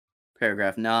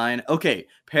Paragraph 9. Okay,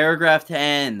 paragraph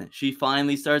 10. She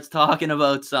finally starts talking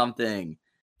about something.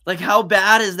 Like, how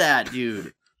bad is that,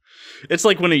 dude? It's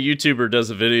like when a YouTuber does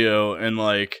a video and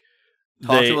like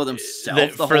Talks about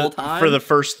themselves the whole time? For the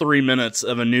first 3 minutes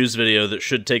of a news video that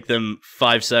should take them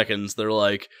 5 seconds, they're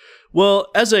like, well,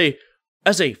 as a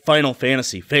Final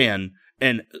Fantasy fan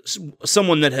and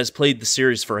someone that has played the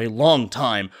series for a long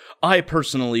time, I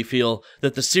personally feel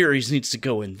that the series needs to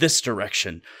go in this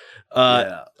direction.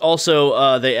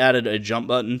 Also, they added a jump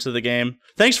button to the game.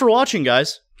 Thanks for watching,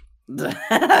 guys.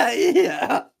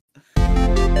 Yeah.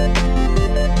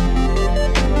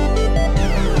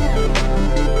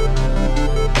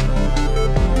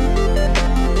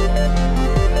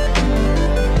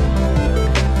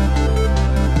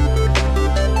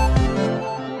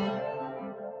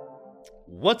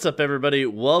 What's up, everybody?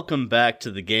 Welcome back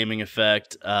to The Gaming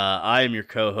Effect. I am your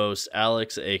co-host,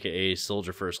 Alex, aka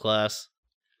Soldier First Class.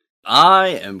 I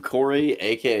am Corey,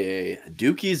 aka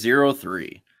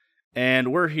Dookie03.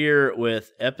 And we're here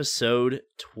with episode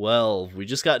 12. We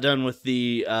just got done with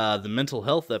the mental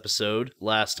health episode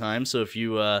last time, so if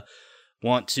you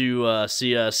want to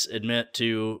see us admit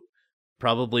to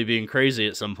probably being crazy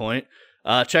at some point,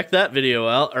 check that video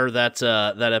out, or that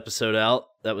episode out.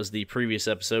 That was the previous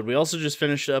episode. We also just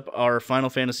finished up our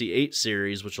Final Fantasy VIII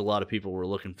series, which a lot of people were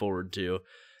looking forward to.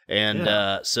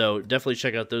 And so definitely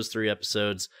check out those 3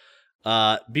 episodes.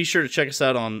 Be sure to check us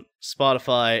out on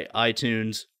Spotify,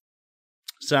 iTunes,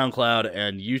 SoundCloud,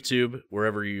 and YouTube,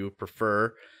 wherever you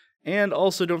prefer. And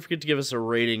also don't forget to give us a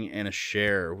rating and a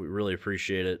share. We really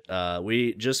appreciate it.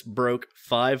 We just broke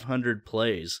 500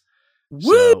 plays.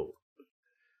 Woo!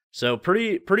 So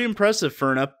pretty impressive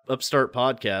for an upstart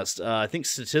podcast. I think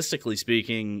statistically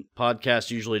speaking,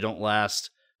 podcasts usually don't last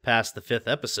past the 5th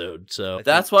episode. So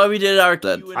that's why we did our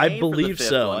Q&A. I believe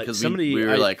so. We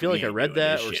were I feel like I read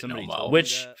that, or somebody told me.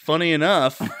 Which, funny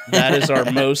enough, that is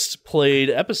our most played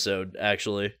episode,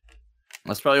 actually.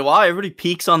 That's probably why everybody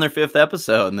peaks on their 5th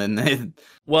episode, and then they...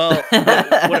 Well,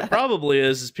 what it probably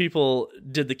is people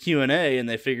did the Q&A and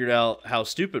they figured out how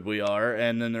stupid we are,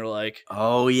 and then they're like,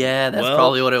 oh yeah, that's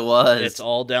probably what it was. It's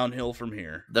all downhill from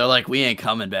here. They're like, we ain't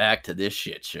coming back to this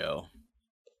shit show.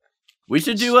 We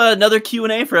should do another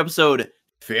Q&A for episode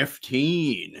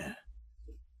 15.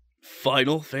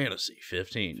 Final Fantasy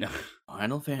 15.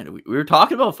 Final Fantasy. We were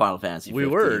talking about Final Fantasy 15. We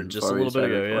were, just a little bit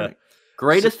ago, yeah.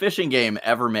 Greatest fishing game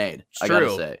ever made, I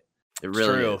gotta say. It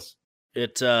really is.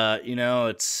 It,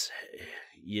 it's,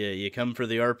 you come for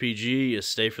the RPG, you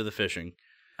stay for the fishing.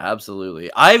 Absolutely.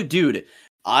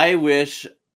 I wish,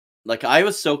 like, I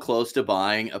was so close to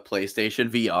buying a PlayStation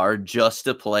VR just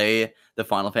to play the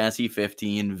Final Fantasy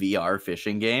 15 VR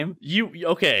fishing game.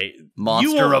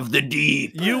 Monster of the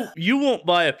Deep. You won't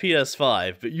buy a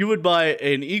PS5, but you would buy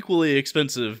an equally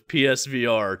expensive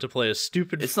PSVR to play a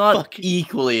stupid. It's not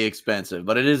equally expensive,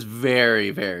 but it is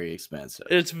very, very expensive.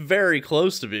 It's very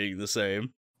close to being the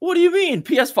same. What do you mean?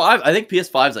 PS5? I think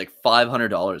PS5 is like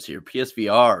 $500 here.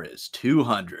 PSVR is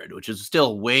 $200, which is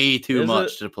still way too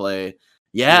much to play.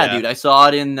 Yeah, dude, I saw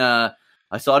it in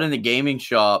the gaming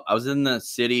shop. I was in the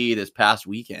city this past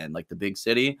weekend, like the big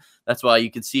city. That's why you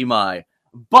can see my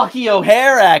Bucky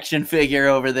O'Hare action figure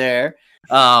over there.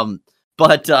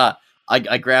 But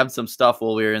I grabbed some stuff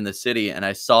while we were in the city, and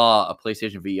I saw a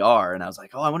PlayStation VR, and I was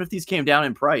like, oh, I wonder if these came down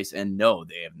in price. And no,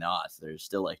 they have not. They're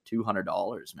still like $200,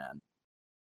 man.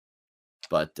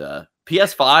 But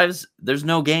PS5s, there's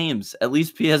no games. At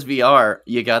least PSVR,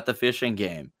 you got the fishing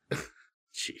game.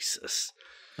 Jesus.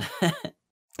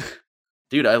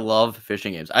 Dude, I love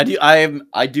fishing games. I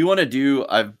do want to do.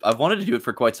 I've wanted to do it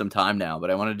for quite some time now,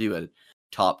 but I want to do a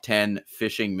top 10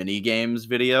 fishing mini games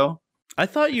video. I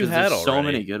thought you had already. So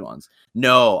many good ones.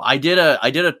 No, I did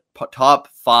a top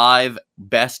 5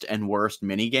 best and worst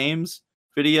mini games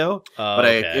video, but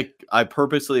okay. I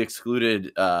purposely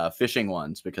excluded fishing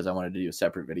ones because I wanted to do a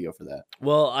separate video for that.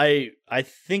 Well, I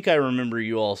think I remember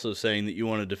you also saying that you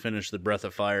wanted to finish the Breath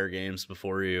of Fire games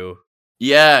before you.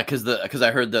 Yeah, because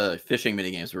I heard the fishing mini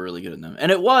games were really good in them,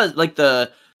 and it was like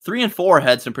the 3 and 4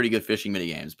 had some pretty good fishing mini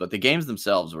games, but the games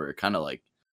themselves were kind of like,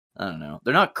 I don't know,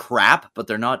 they're not crap, but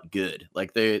they're not good.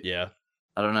 Like I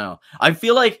don't know. I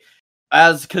feel like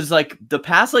because like the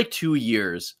past like 2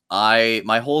 years,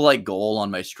 my whole like goal on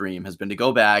my stream has been to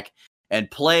go back and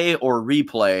play or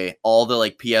replay all the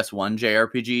like PS1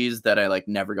 JRPGs that I like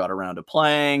never got around to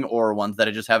playing, or ones that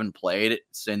I just haven't played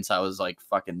since I was like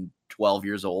fucking 12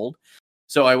 years old.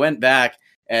 So I went back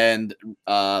and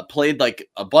played like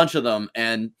a bunch of them,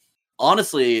 and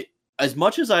honestly, as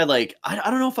much as I like, I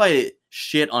don't know if I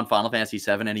shit on Final Fantasy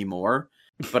VII anymore,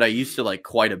 but I used to like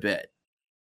quite a bit.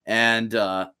 And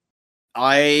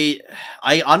I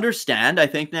understand, I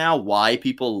think now, why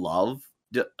people loved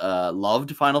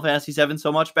Final Fantasy VII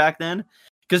so much back then.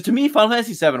 Because to me, Final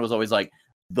Fantasy VII was always like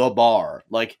the bar.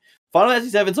 Like Final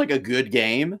Fantasy VII is like a good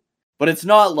game, but it's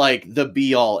not like the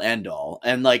be all end all.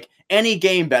 And like any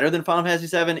game better than Final Fantasy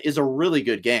VII is a really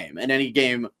good game, and any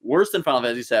game worse than Final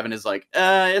Fantasy VII is like,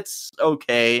 it's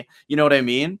okay. You know what I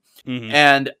mean? Mm-hmm.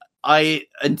 And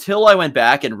until I went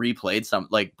back and replayed some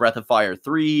like Breath of Fire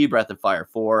 3, Breath of Fire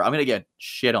 4, I'm gonna get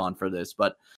shit on for this,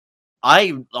 but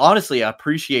I honestly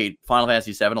appreciate Final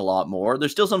Fantasy VII a lot more.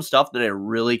 There's still some stuff that I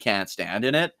really can't stand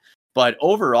in it, but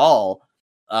overall,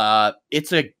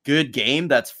 it's a good game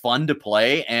that's fun to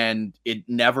play, and it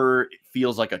never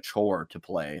feels like a chore to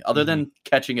play, other than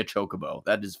catching a chocobo.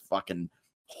 That is fucking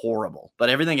horrible. But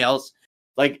everything else,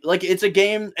 like it's a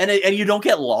game, and you don't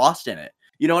get lost in it.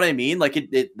 You know what I mean? Like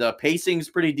the pacing's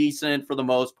pretty decent for the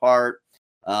most part.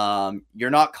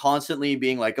 You're not constantly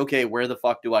being like, okay, where the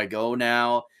fuck do I go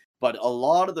now? But a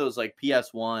lot of those like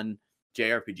PS1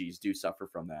 JRPGs do suffer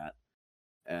from that.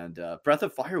 And Breath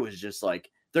of Fire was just like,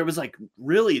 there was like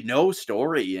really no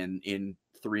story in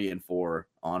 3 and 4.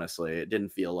 Honestly, it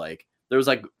didn't feel like there was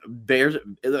like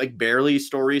barely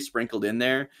story sprinkled in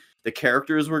there. The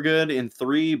characters were good in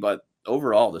 3, but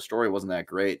overall the story wasn't that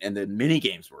great, and the mini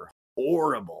games were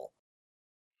horrible.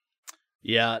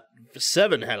 Yeah,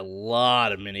 7 had a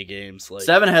lot of mini games. Like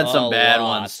 7 had some bad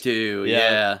ones too.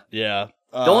 Yeah.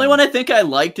 The only one I think I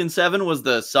liked in 7 was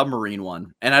the submarine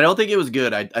one, and I don't think it was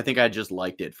good. I think I just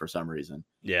liked it for some reason.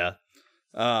 Yeah.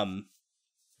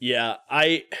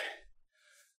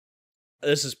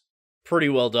 This is pretty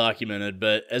well documented,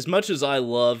 but as much as I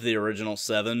love the original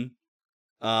 7,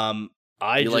 I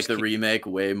like the remake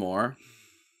way more.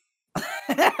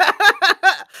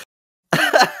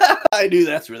 I knew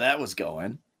that's where that was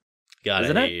going. God,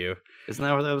 I hate you. Isn't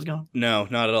that where that was going? No,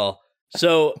 not at all.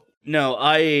 So, no,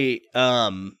 I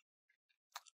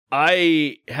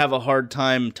have a hard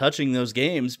time touching those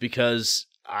games because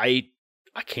I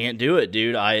can't do it,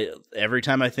 dude. Every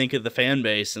time I think of the fan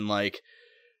base and like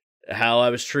how I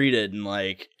was treated and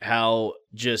like how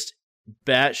just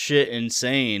batshit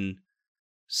insane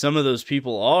some of those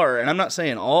people are, and I'm not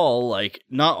saying all, like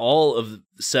not all of the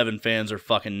 7 fans are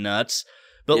fucking nuts,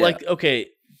 but like, okay,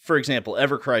 for example,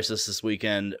 Ever Crisis this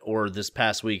weekend or this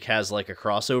past week has like a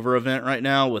crossover event right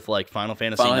now with like Final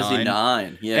Fantasy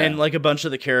 9. Yeah. And like a bunch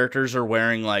of the characters are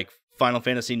wearing like Final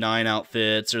Fantasy 9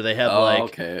 outfits, or they have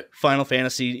Final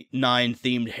Fantasy 9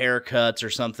 themed haircuts or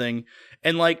something.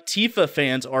 And like Tifa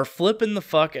fans are flipping the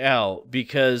fuck out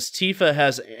because Tifa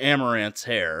has Amaranth's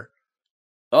hair.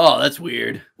 Oh, that's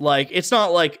weird. Like, it's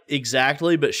not like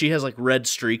exactly, but she has like red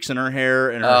streaks in her hair,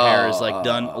 and her hair is like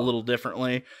done a little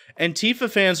differently. And Tifa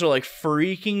fans are like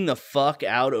freaking the fuck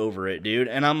out over it, dude.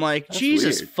 And I'm like, that's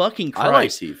Jesus weird. Fucking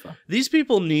Christ. I like Tifa. These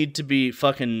people need to be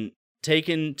fucking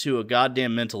taken to a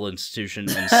goddamn mental institution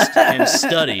and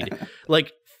studied.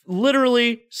 Like,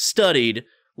 literally studied.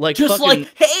 Like, just fucking,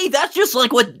 like, hey, that's just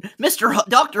like what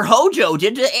Dr. Hojo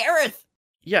did to Aerith.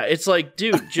 Yeah, it's like,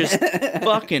 dude, just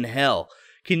fucking hell.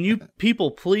 Can you people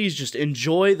please just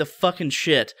enjoy the fucking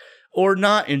shit or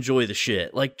not enjoy the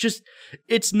shit? Like, just,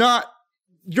 it's not,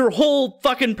 your whole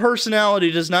fucking personality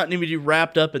does not need to be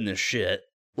wrapped up in this shit.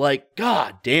 Like,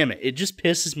 god damn it. It just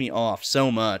pisses me off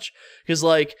so much. Because,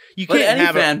 like, you can't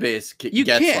have fan base you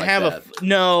can't like have that.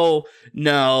 No.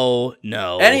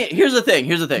 Here's the thing.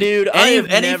 Dude,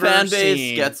 any fan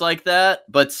base gets like that,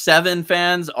 but 7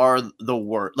 fans are the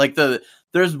worst. Like,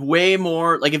 there's way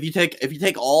more, like, if you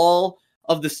take all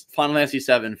of the Final Fantasy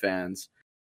VII fans,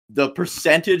 the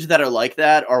percentage that are like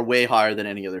that are way higher than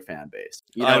any other fan base.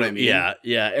 You know what I mean?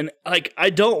 Yeah. And, like, I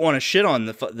don't want to shit on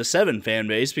the 7 fan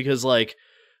base because, like,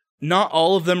 not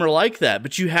all of them are like that.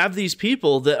 But you have these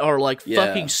people that are, like,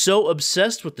 fucking so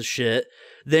obsessed with the shit,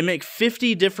 they make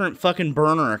 50 different fucking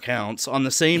burner accounts on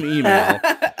the same email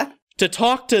to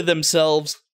talk to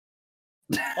themselves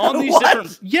on these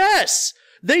different... Yes!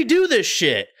 They do this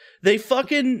shit. They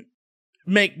fucking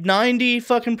make 90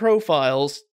 fucking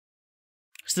profiles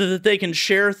so that they can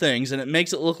share things, and it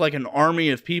makes it look like an army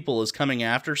of people is coming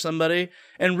after somebody,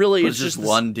 and really it's just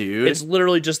one dude. It's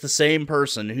literally just the same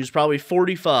person who's probably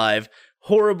 45,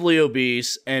 horribly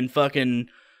obese, and fucking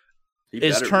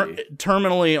is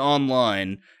terminally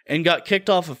online, and got kicked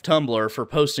off of Tumblr for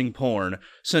posting porn.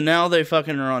 So now they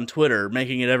fucking are on Twitter,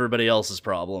 making it everybody else's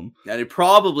problem. And it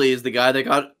probably is the guy that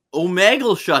got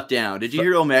Omegle shut down. Did you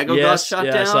hear Omegle got shut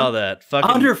down? Yeah, I saw that.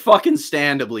 Fucking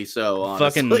standably so,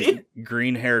 honestly. Fucking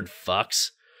green-haired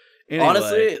fucks. Anyway.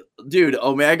 Honestly, dude,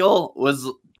 Omegle was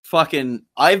fucking...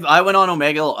 I went on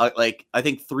Omegle, like, I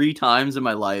think 3 times in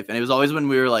my life, and it was always when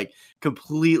we were, like,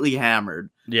 completely hammered.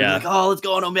 Yeah. Like, oh, let's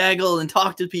go on Omegle and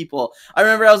talk to people. I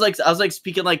remember I was like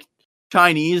speaking like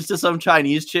Chinese to some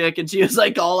Chinese chick, and she was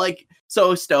like all like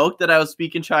so stoked that I was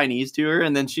speaking Chinese to her,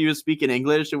 and then she was speaking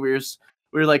English, and we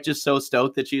were like just so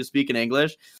stoked that she was speaking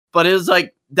English. But it was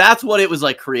like that's what it was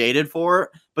like created for.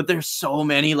 But there's so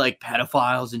many like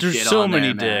pedophiles and There's shit so on many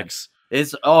there, man. dicks.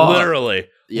 It's Literally.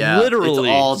 yeah, Literally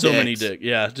it's all so dicks. many dicks.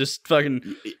 Yeah, just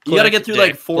fucking You got to get through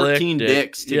like dick, 14 dick.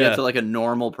 dicks to Yeah. get to like a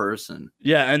normal person.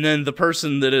 Yeah, and then the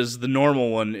person that is the normal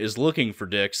one is looking for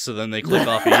dicks, so then they click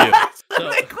off of you. So,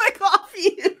 They click off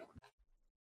you.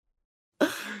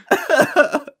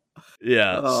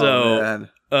 yeah, Oh, so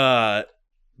man.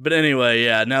 but anyway,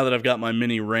 yeah, now that I've got my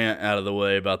mini rant out of the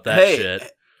way about that shit.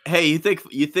 Hey, you think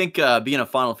being a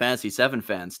Final Fantasy VII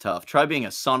fan's tough? Try being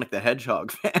a Sonic the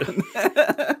Hedgehog fan.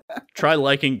 Try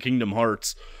liking Kingdom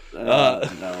Hearts. No,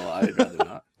 I'd rather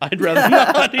not. I'd rather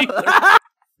not either.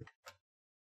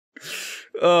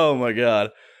 Oh my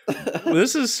god.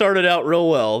 This has started out real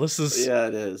well. This is Yeah,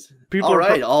 it is. people All are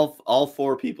right, all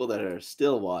 4 people that are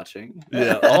still watching.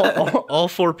 yeah, all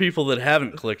 4 people that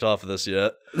haven't clicked off of this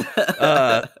yet.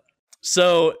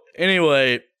 So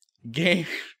anyway, game.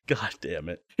 God damn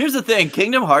it. Here's the thing: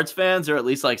 Kingdom Hearts fans are at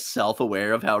least like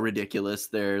self-aware of how ridiculous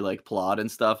their like plot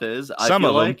and stuff is. Some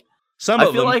of them.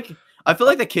 I feel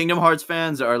like the Kingdom Hearts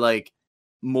fans are like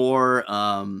more.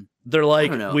 They're I like,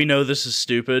 don't know. we know this is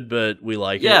stupid, but we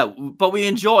like Yeah, it. but we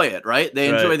enjoy it, right? They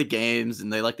enjoy Right. the games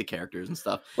and they like the characters and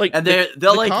stuff. Like, And the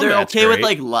they're combat's okay with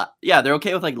great. like they're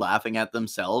okay with like laughing at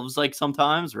themselves like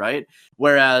sometimes, right?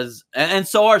 Whereas and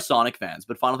so are Sonic fans,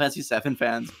 but Final Fantasy VII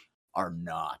fans are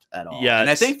not at all. Yeah, and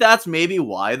I it's- think that's maybe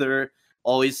why they're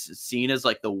always seen as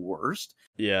like the worst,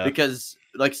 Yeah. because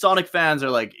like Sonic fans are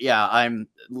like, yeah, I'm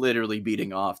literally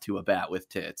beating off to a bat with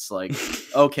tits. Like,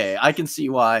 okay, I can see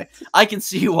why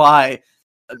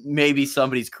maybe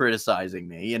somebody's criticizing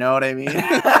me. You know what I mean?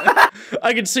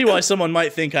 I can see why someone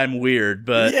might think I'm weird,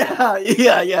 but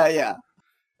yeah.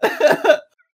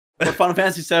 But Final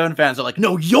Fantasy VII fans are like,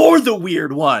 no, you're the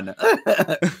weird one.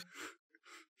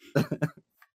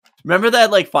 Remember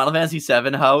that like Final Fantasy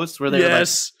VII house where they were like,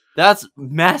 yes. that's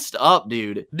messed up,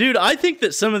 dude. Dude, I think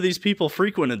that some of these people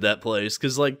frequented that place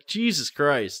because, like, Jesus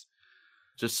Christ.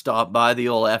 Just stop by the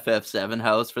old FF7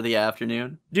 house for the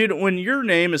afternoon. Dude, when your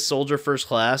name is Soldier First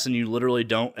Class and you literally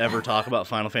don't ever talk about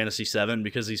Final Fantasy VII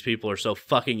because these people are so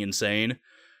fucking insane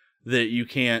that you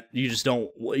just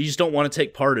don't want to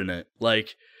take part in it.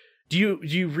 Like, do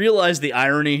you realize the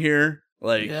irony here?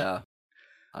 Like, Yeah,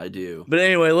 I do. But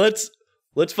anyway, let's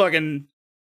fucking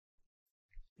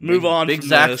move on. Big from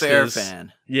Zack this, Fair 'cause-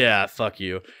 fan. Yeah, fuck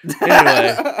you.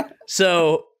 Anyway,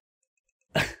 so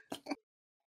I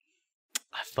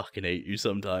fucking hate you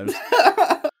sometimes.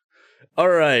 All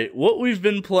right, what we've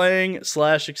been playing /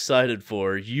 excited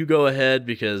for. You go ahead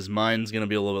because mine's gonna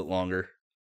be a little bit longer.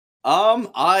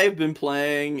 I've been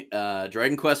playing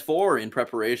Dragon Quest IV in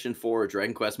preparation for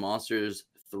Dragon Quest Monsters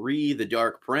 3: The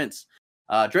Dark Prince.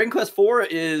 Dragon Quest IV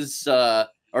is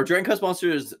or Dragon Quest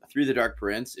Monsters 3: The Dark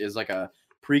Prince is like a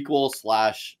prequel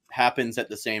 / happens at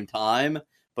the same time,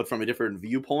 but from a different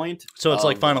viewpoint. So it's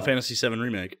like of, Final Fantasy VII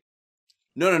Remake.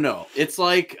 No. It's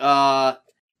like I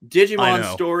Digimon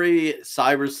know. Story,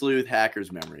 Cyber Sleuth, Hacker's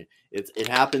Memory. It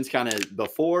happens kind of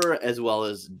before as well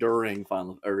as during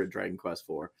Dragon Quest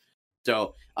IV.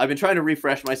 So I've been trying to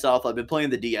refresh myself. I've been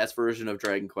playing the DS version of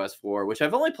Dragon Quest IV, which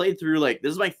I've only played through like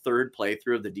this is my 3rd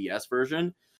playthrough of the DS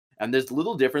version, and there's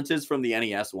little differences from the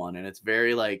NES one, and it's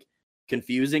very like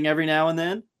confusing every now and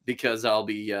then because I'll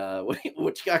be what you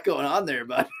got going on there,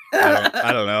 bud?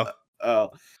 I don't know. Oh,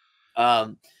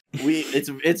 it's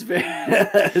very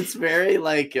it's very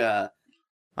like I'm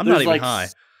there's, not even like, high.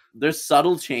 There's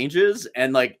subtle changes,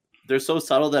 and like they're so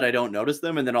subtle that I don't notice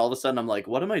them, and then all of a sudden I'm like,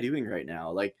 what am I doing right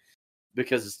now? Like,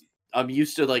 because I'm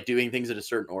used to like doing things in a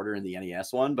certain order in the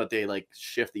NES one, but they like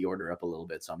shift the order up a little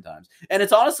bit sometimes, and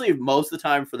it's honestly most of the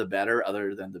time for the better,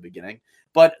 other than the beginning.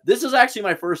 But this is actually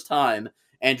my first time,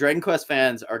 and Dragon Quest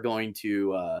fans are going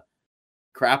to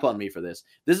crap on me for this.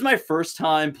 This is my first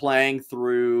time playing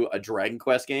through a Dragon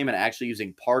Quest game and actually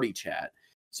using party chat.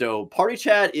 So party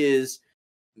chat is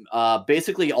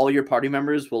basically all your party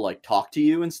members will like talk to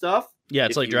you and stuff. Yeah,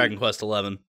 it's if like you- Dragon Quest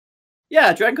 11.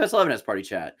 Yeah, Dragon Quest 11 has party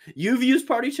chat. You've used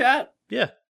party chat? Yeah.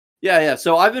 Yeah.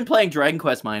 So I've been playing Dragon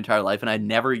Quest my entire life and I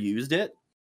never used it.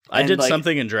 I And, did like-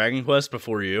 something in Dragon Quest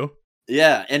before you.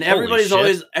 Yeah, and Holy everybody's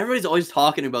shit. always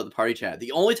talking about the party chat.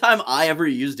 The only time I ever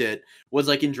used it was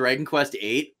like in Dragon Quest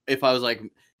 8 if I was like,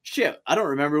 shit, I don't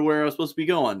remember where I was supposed to be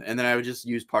going, and then I would just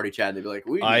use party chat and they'd be like,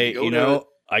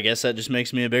 I guess that just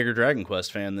makes me a bigger Dragon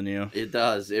Quest fan than you. It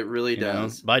does. It really You know,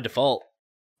 does. by default.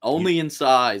 Only in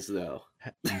size though.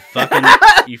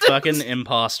 You fucking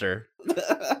imposter.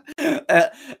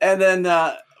 And then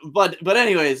but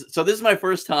anyways, so this is my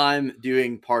first time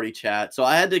doing party chat. So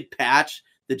I had to patch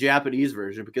the Japanese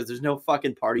version because there's no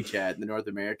fucking party chat in the North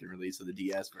American release of the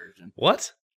DS version.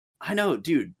 What? I know,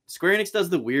 dude. Square Enix does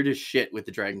the weirdest shit with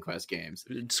the Dragon Quest games.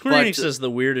 Square Enix does the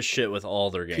weirdest shit with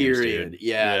all their games. Period. Dude.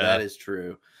 Yeah, that is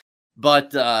true.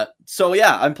 But so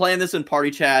yeah, I'm playing this in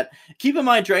party chat. Keep in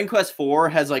mind, Dragon Quest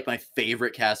IV has like my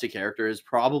favorite cast of characters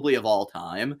probably of all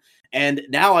time, and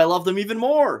now I love them even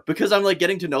more because I'm like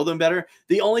getting to know them better.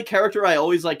 The only character I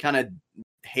always like kind of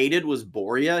hated was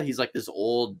Boria. He's like this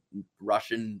old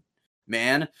Russian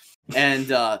man,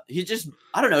 and he's just,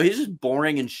 I don't know, he's just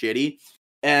boring and shitty.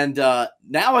 And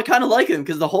now I kind of like him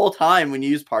because the whole time when you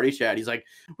use party chat, he's like,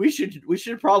 we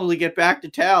should probably get back to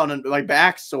town, and my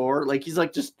back's sore. Like he's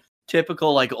like just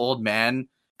typical like old man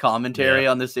commentary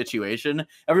on the situation.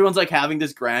 Everyone's like having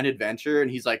this grand adventure,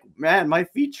 and he's like, man, my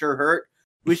feet sure hurt.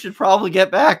 We should probably get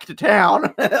back to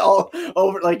town.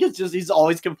 Over like it's just he's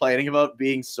always complaining about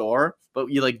being sore,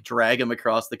 but you like drag him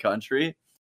across the country.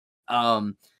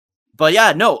 But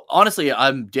yeah, no, honestly,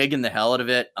 I'm digging the hell out of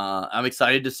it. I'm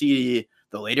excited to see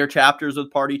the later chapters with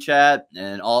party chat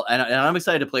and all, and I'm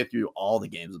excited to play through all the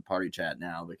games with party chat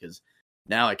now because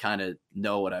now I kind of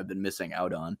know what I've been missing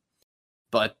out on.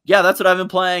 But yeah, that's what I've been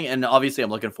playing, and obviously I'm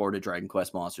looking forward to Dragon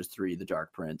Quest Monsters 3: The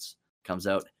Dark Prince. Comes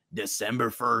out December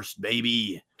 1st,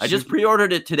 baby. I just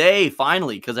pre-ordered it today,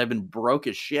 finally, because I've been broke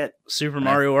as shit. Super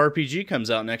Mario RPG comes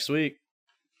out next week.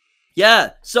 Yeah,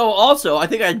 so also, I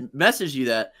think I messaged you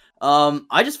that.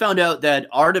 I just found out that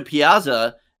Arda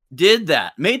Piazza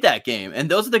made that game,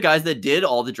 and those are the guys that did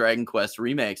all the Dragon Quest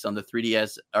remakes on the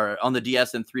 3DS or on the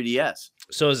DS and 3DS.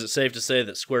 So is it safe to say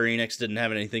that Square Enix didn't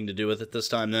have anything to do with it this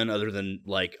time then, other than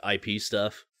like IP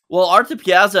stuff? Well, Arda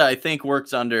Piazza, I think,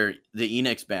 works under the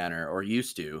Enix banner, or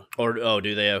used to. Or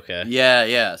do they? Okay.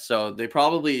 Yeah. So they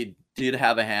probably did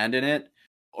have a hand in it,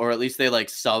 or at least they like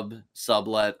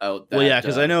sublet out. That, well, yeah,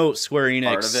 because I know Square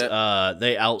Enix,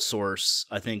 they outsource,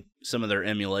 I think, some of their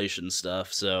emulation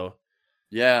stuff. So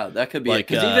yeah, that could be like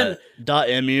it. Even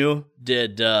 .emu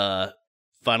did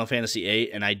Final Fantasy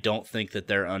VIII, and I don't think that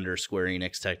they're under Square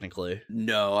Enix technically.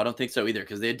 No, I don't think so either,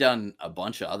 because they've done a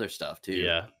bunch of other stuff too.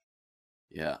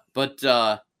 Yeah, but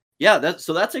yeah,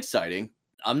 that's exciting.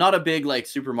 I'm not a big like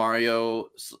Super Mario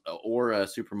or a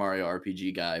Super Mario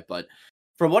RPG guy, but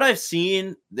from what I've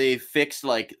seen, they fixed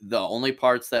like the only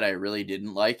parts that I really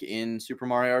didn't like in Super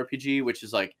Mario RPG, which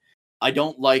is like I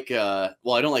don't like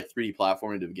 3D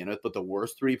platforming to begin with, but the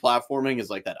worst 3D platforming is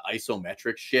like that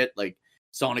isometric shit. Like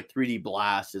Sonic 3D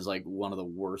Blast is like one of the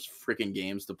worst freaking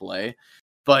games to play.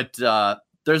 But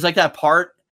there's like that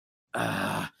part.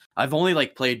 I've only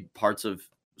like played parts of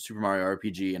Super Mario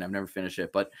RPG and I've never finished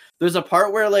it, but there's a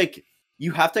part where like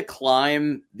you have to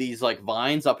climb these like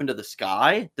vines up into the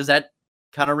sky. Does that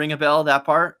kind of ring a bell, that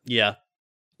part? Yeah,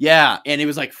 and it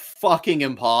was like fucking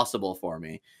impossible for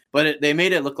me, but they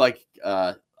made it look like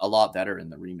a lot better in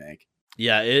the remake.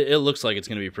 Yeah, it looks like it's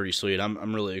gonna be pretty sweet.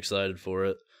 I'm really excited for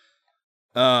it.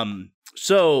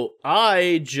 So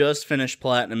I just finished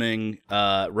platinuming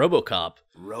RoboCop,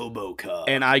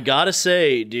 and I gotta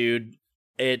say, dude,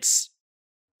 it's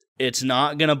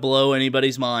not gonna blow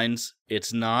anybody's minds.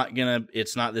 It's not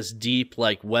this deep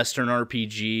like Western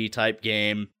RPG type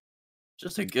game.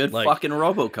 Just a good like, fucking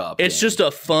RoboCop. It's game. Just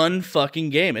a fun fucking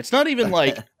game. It's not even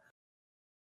like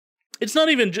it's not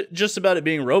even just about it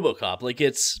being RoboCop. Like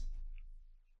it's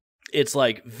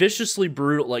like viciously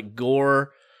brutal, like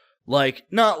gore. Like,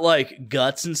 not like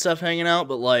guts and stuff hanging out,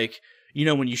 but like, you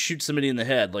know, when you shoot somebody in the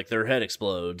head, like their head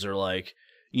explodes, or like,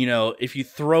 you know, if you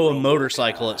throw a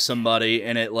motorcycle at somebody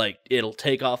and it'll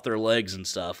take off their legs and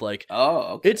stuff. Like,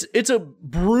 okay. It's a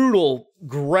brutal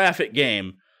graphic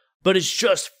game, but it's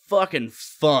just fucking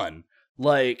fun.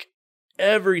 Like,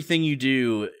 everything you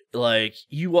do, like,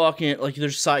 you walk in, like,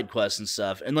 there's side quests and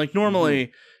stuff, and like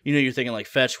normally, you know, you're thinking like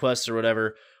fetch quests or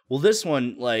whatever. Well, this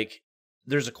one, like,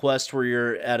 there's a quest where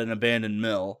you're at an abandoned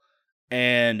mill,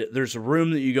 and there's a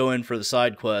room that you go in for the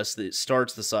side quest that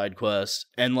starts the side quest,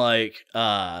 and like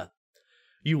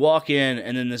you walk in,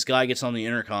 and then this guy gets on the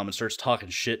intercom and starts talking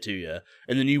shit to you,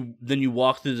 and then you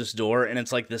walk through this door, and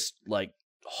it's like this like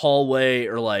hallway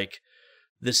or like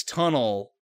this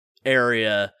tunnel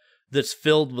area that's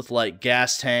filled with like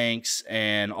gas tanks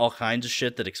and all kinds of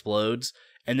shit that explodes,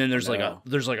 and then there's like a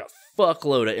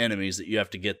fuckload of enemies that you have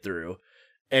to get through.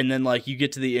 And then, like, you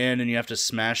get to the end and you have to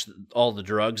smash all the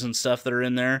drugs and stuff that are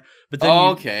in there. But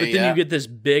then, you get this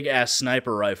big-ass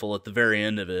sniper rifle at the very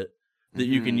end of it that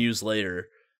you can use later.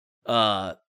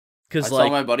 I saw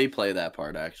my buddy play that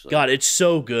part, actually. God, it's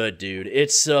so good, dude.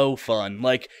 It's so fun.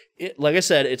 Like I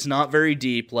said, it's not very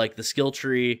deep. Like, the skill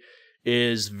tree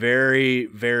is very,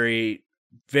 very,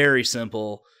 very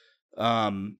simple.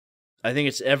 I think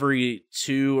it's every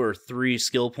 2 or 3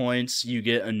 skill points you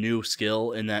get a new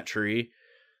skill in that tree.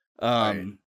 Right.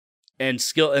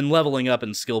 And leveling up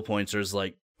in skill points is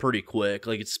like pretty quick.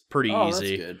 Like, it's pretty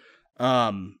easy. That's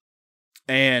good.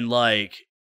 And like,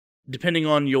 depending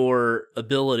on your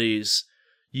abilities,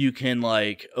 you can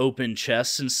like open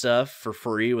chests and stuff for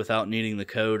free without needing the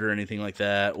code or anything like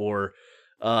that. Or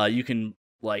you can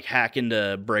like hack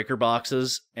into breaker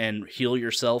boxes and heal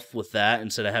yourself with that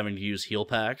instead of having to use heal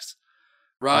packs.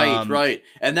 Right.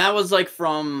 And that was like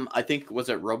from, I think, was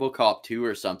it RoboCop 2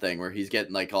 or something, where he's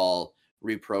getting like all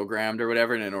reprogrammed or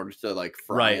whatever, and in order to like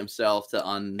fry himself to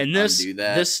undo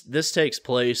that. This takes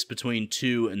place between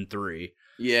 2 and 3.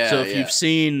 Yeah. So if you've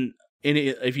seen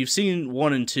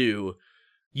 1 and 2,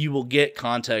 you will get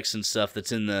context and stuff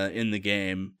that's in the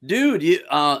game. Dude,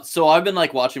 so I've been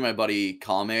like watching my buddy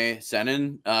Kame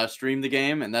Senin stream the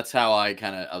game, and that's how I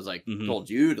was like told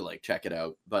you to like check it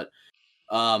out. But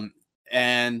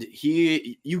and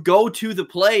you go to the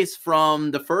place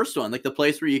from the first one, like the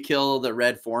place where you kill the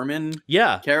Red Foreman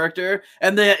character,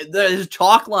 and the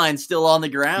chalk line's still on the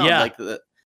ground. Yeah. Like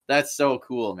that's so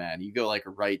cool, man. You go like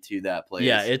right to that place.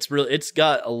 Yeah, it's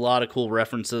got a lot of cool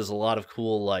references, a lot of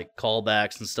cool like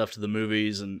callbacks and stuff to the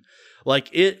movies, and like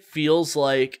it feels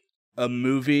like a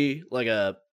movie, like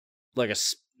a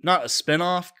not a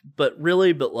spinoff, but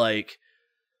like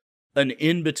an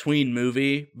in-between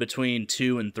movie between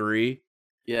 2 and 3.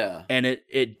 Yeah. And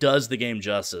it does the game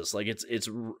justice. Like it's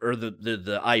or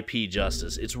the IP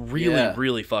justice. It's really,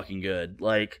 really fucking good.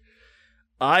 Like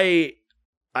I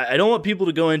don't want people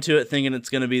to go into it thinking it's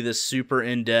going to be this super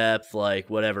in-depth, like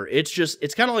whatever. It's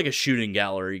kind of like a shooting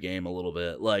gallery game a little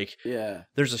bit. Like,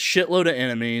 there's a shitload of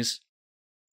enemies.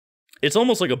 It's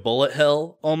almost like a bullet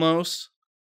hell almost.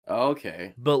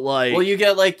 Okay. But like, well, you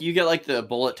get like the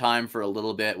bullet time for a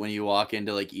little bit when you walk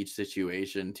into like each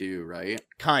situation too, right?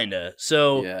 Kinda.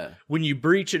 So when you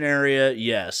breach an area,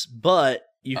 yes, but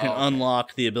you can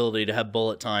unlock the ability to have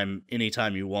bullet time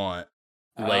anytime you want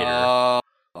later.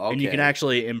 Okay. And you can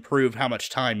actually improve how much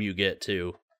time you get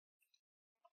too.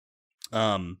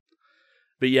 But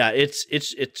yeah, it's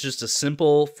just a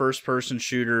simple first person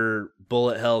shooter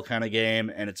bullet hell kind of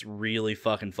game, and it's really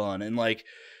fucking fun. And like,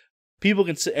 people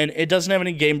can and it doesn't have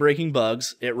any game breaking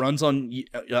bugs. It runs on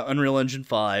Unreal Engine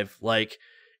 5. Like,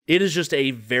 it is just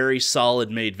a very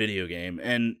solid made video game.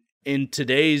 And in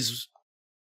today's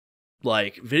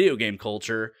like video game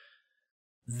culture,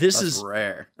 That's is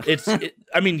rare. It's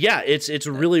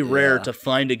really rare to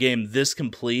find a game this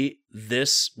complete,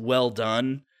 this well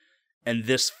done, and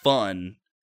this fun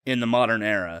in the modern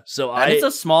era. So it's a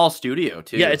small studio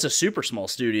too. Yeah, it's a super small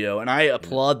studio, and I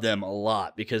applaud them a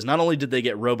lot, because not only did they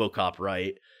get RoboCop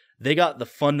right, they got the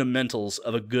fundamentals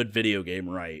of a good video game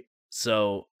right.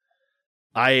 So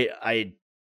I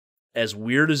as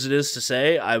weird as it is to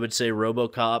say, I would say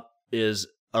RoboCop is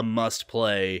a must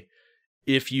play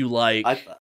if you like.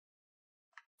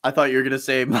 I thought you were going to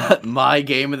say my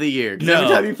game of the year. No. Every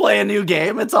time you play a new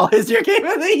game, it's always your game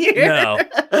of the year. No.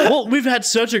 Well, we've had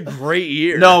such a great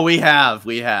year. No, we have.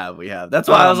 That's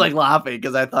why I was like laughing,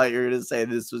 because I thought you were going to say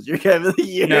this was your game of the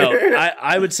year. No,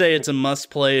 I would say it's a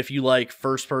must play if you like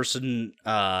first person,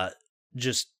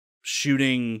 just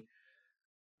shooting,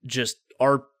 just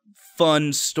our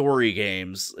fun story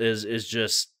games is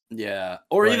just. Yeah,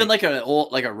 or like, even like a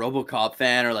RoboCop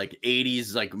fan, or like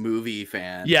 80s like movie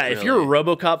fan. Yeah, really. If you're a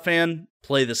RoboCop fan,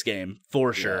 play this game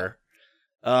for sure.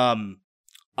 I'm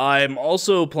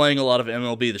also playing a lot of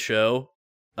MLB The Show.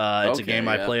 It's a game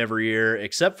I play every year,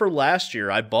 except for last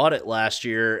year. I bought it last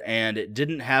year, and it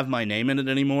didn't have my name in it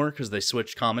anymore because they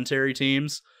switched commentary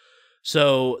teams.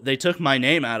 So they took my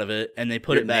name out of it, and they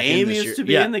put it back in this year. Your name used to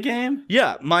be in the game?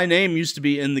 Yeah, my name used to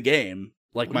be in the game,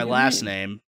 like my last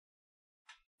name.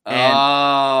 And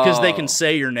because they can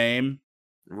say your name,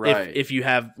 right? If you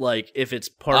have like, if it's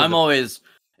part. I'm always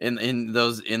in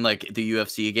those in like the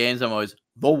UFC games. I'm always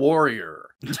the Warrior.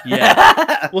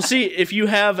 Yeah. Well, see, if you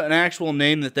have an actual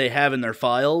name that they have in their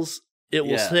files, it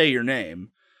will say your name.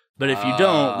 But if you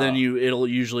don't, then it'll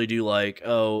usually do like,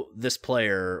 oh, this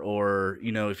player, or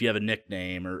if you have a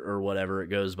nickname or whatever, it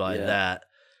goes by that.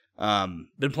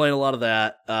 Been playing a lot of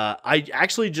that. I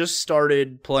actually just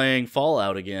started playing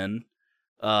Fallout again.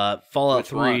 Fallout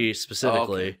 3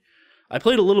 specifically. Okay. I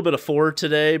played a little bit of 4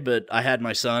 today, but I had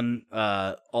my son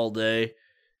all day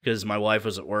because my wife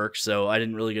was at work, so I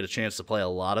didn't really get a chance to play a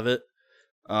lot of it.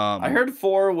 I heard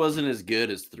 4 wasn't as good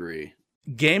as 3.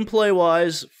 Gameplay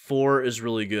wise, 4 is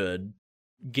really good.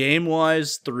 Game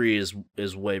wise, 3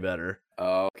 is way better.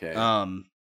 Oh, okay.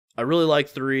 I really like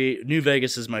 3. New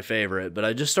Vegas is my favorite, but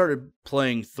I just started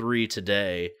playing 3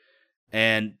 today,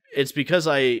 and it's because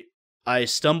I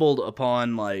stumbled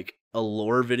upon like a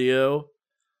lore video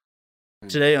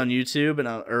today on YouTube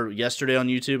or yesterday on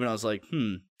YouTube, and I was like,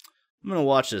 I'm gonna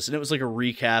watch this, and it was like a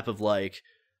recap of like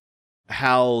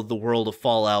how the world of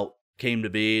Fallout came to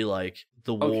be, like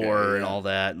the war and all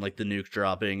that, and like the nuke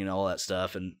dropping and all that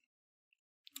stuff, and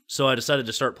so I decided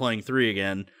to start playing 3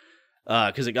 again.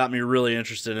 Because it got me really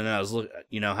interested, and I was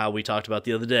how we talked about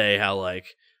the other day, how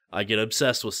like I get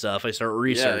obsessed with stuff, I start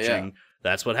researching. Yeah.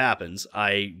 That's what happens.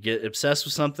 I get obsessed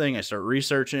with something, I start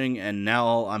researching, and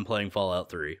now I'm playing Fallout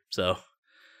 3. So,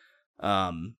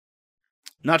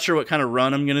 not sure what kind of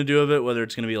run I'm gonna do of it, whether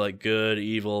it's gonna be like good,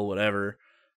 evil, whatever.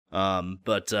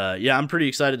 But yeah, I'm pretty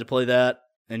excited to play that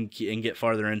and get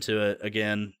farther into it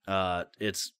again.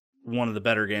 It's one of the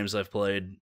better games I've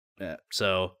played.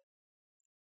 So.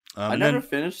 I never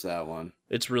finished that one.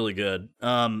 It's really good.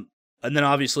 And then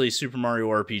obviously Super Mario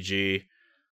RPG.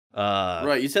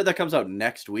 Right, you said that comes out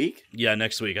next week? Yeah,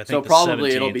 next week. I think so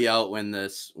probably 17th. It'll be out when the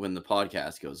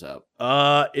podcast goes up.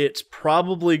 It's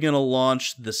probably gonna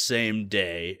launch the same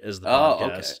day as the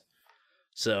podcast. Okay.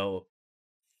 So,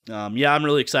 yeah, I'm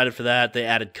really excited for that. They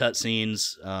added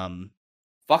cutscenes.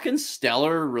 Fucking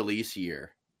stellar release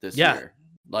year this year.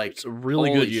 Like, it's a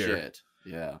really good year. Shit.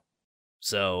 Yeah.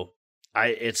 So.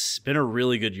 It's been a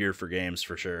really good year for games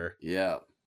for sure. Yeah.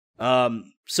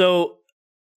 So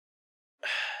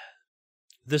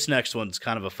this next one's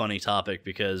kind of a funny topic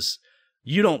because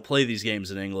you don't play these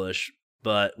games in English,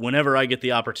 but whenever I get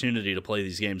the opportunity to play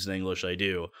these games in English, I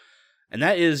do. And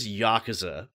that is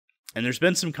Yakuza. And there's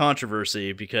been some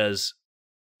controversy because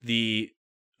the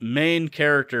main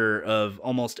character of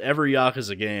almost every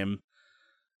Yakuza game,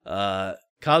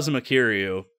 Kazuma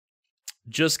Kiryu,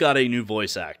 just got a new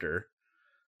voice actor.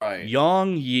 Right.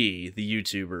 Yang Yi, the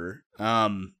YouTuber,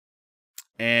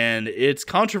 and it's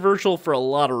controversial for a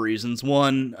lot of reasons.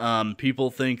 One, people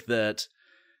think that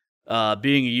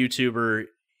being a YouTuber,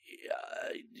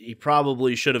 he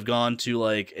probably should have gone to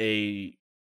like a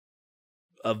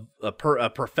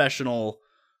professional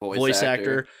voice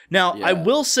actor. Now, yeah. I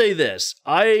will say this: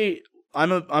 I'm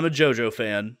a JoJo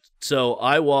fan, so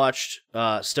I watched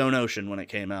Stone Ocean when it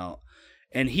came out.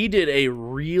 And he did a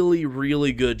really,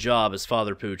 really good job as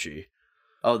Father Pucci.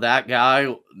 Oh, that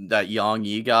guy, that Yang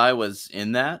Yi guy was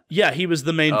in that? Yeah, he was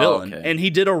the main villain. Okay. And he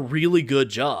did a really good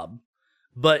job.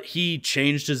 But he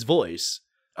changed his voice.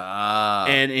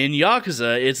 And in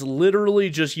Yakuza, it's literally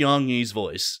just Yang Yi's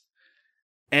voice.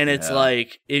 And it's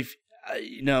like, if,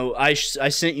 I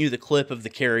sent you the clip of the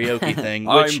karaoke thing.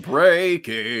 Which, I'm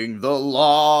breaking the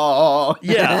law.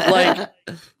 Yeah,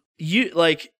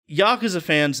 Yakuza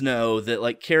fans know that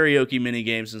like karaoke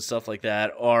minigames and stuff like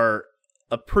that are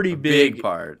a pretty big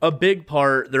part. A big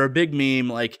part. They're a big meme.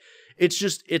 Like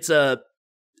it's a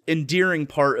endearing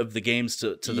part of the games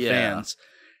to the fans.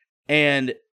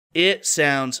 And it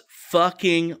sounds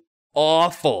fucking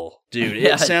awful, dude.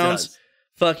 It sounds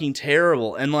fucking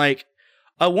terrible. And like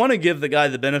I want to give the guy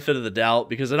the benefit of the doubt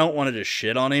because I don't want to just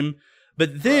shit on him.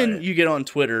 But then you get on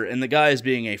Twitter and the guy is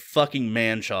being a fucking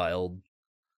man-child.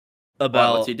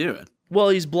 About what's he doing? Well,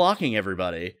 he's blocking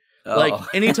everybody. Like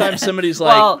anytime somebody's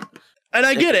like, and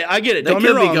I get it. They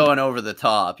could be going over the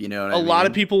top. You know what I mean? A lot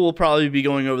of people will probably be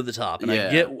going over the top, and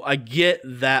I get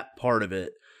that part of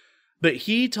it. But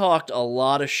he talked a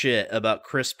lot of shit about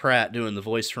Chris Pratt doing the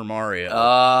voice for Mario.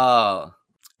 Oh,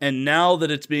 and now that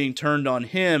it's being turned on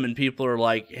him, and people are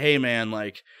like, "Hey, man,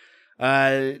 like,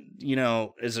 is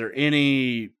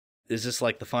this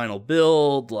like the final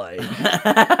build? Like."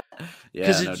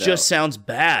 Because it just sounds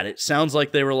bad. It sounds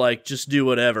like they were like, just do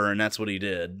whatever, and that's what he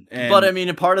did. But I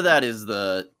mean, part of that is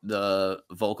the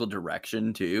vocal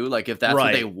direction too. Like, if that's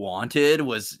what they wanted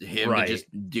was him to just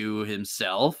do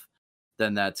himself,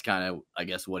 then that's kind of, I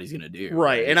guess, what he's gonna do.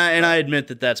 Right. And I admit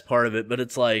that that's part of it, but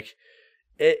it's like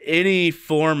any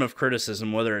form of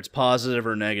criticism, whether it's positive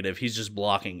or negative, he's just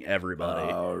blocking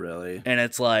everybody. Oh, really? And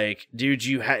it's like, dude,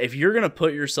 if you're going to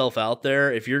put yourself out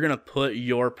there, if you're going to put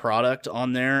your product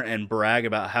on there and brag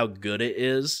about how good it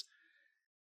is,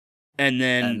 and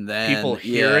then people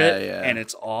hear it and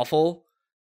it's awful,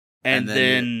 and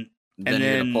then you're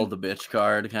gonna pull the bitch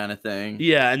card kind of thing.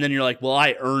 Yeah, and then you're like, well,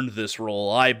 I earned this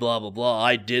role. I blah, blah, blah.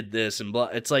 I did this and blah.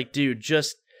 It's like, dude,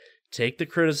 just take the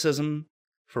criticism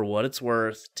for what it's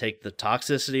worth, take the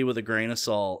toxicity with a grain of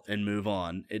salt, and move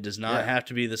on. It does not have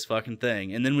to be this fucking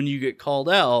thing. And then when you get called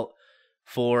out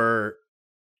for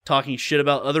talking shit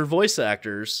about other voice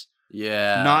actors,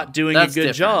 Yeah. not doing a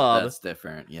good job. That's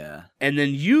different, yeah. And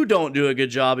then you don't do a good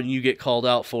job and you get called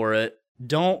out for it.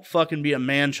 Don't fucking be a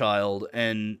man-child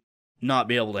and not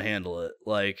be able to handle it.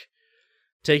 Like,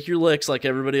 take your licks like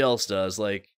everybody else does.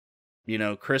 Like, you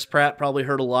know, Chris Pratt probably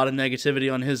heard a lot of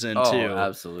negativity on his end, too.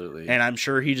 Absolutely. And I'm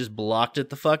sure he just blocked it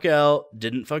the fuck out,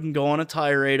 didn't fucking go on a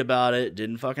tirade about it,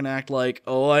 didn't fucking act like,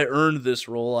 oh, I earned this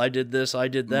role, I did this, I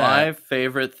did that. My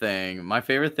favorite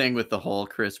thing with the whole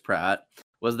Chris Pratt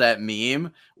was that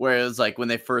meme where it was like when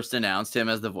they first announced him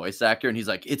as the voice actor and he's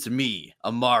like, it's me,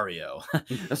 a Mario.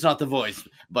 That's not the voice,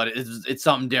 but it's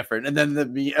something different. And then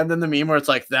the meme where it's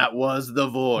like, that was the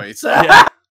voice. Yeah.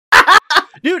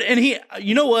 Dude, and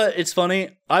you know what? It's funny.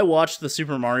 I watched the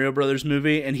Super Mario Brothers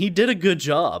movie, and he did a good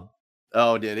job.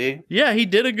 Oh, did he? Yeah, he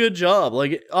did a good job.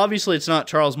 Like, obviously, it's not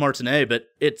Charles Martinet, but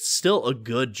it's still a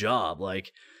good job.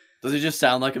 Like, does he just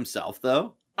sound like himself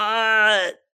though?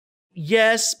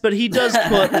 Yes, but he does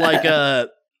put like a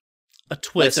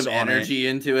twist, like some on energy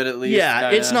into it at least. Yeah,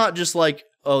 kinda. It's not just like,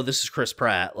 oh, this is Chris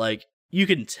Pratt. Like, you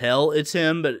can tell it's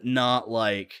him, but not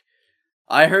like.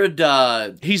 I heard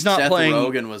he's not Seth playing.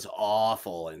 Rogen was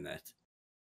awful in it.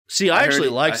 See, I actually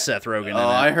liked Seth Rogen.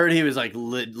 I heard he was like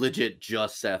legit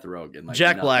just Seth Rogen. Like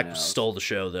Jack Black else. stole the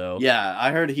show, though. Yeah,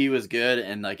 I heard he was good,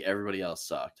 and like everybody else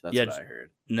sucked. That's what I heard.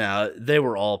 No, they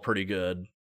were all pretty good.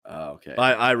 Oh, okay.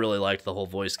 I really liked the whole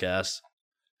voice cast.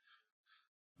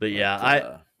 But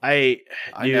yeah, I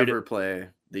never play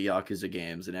the Yakuza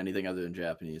games in anything other than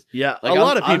Japanese. Yeah, like, a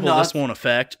lot of people this won't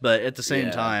affect, but at the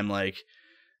same time, like,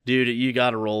 dude, you got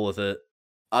to roll with it.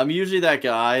 I'm usually that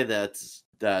guy that's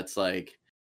like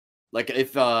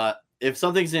if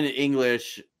something's in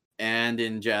English and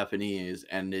in Japanese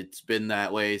and it's been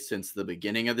that way since the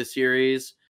beginning of the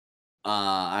series,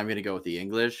 I'm gonna go with the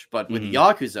English. But with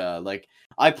Yakuza, like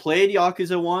I played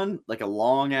Yakuza 1 like a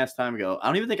long ass time ago. I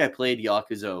don't even think I played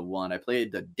Yakuza 1. I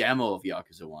played the demo of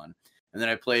Yakuza 1, and then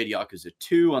I played Yakuza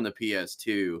 2 on the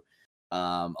PS2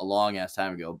 a long ass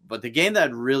time ago. But the game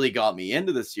that really got me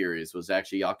into the series was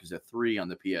actually Yakuza 3 on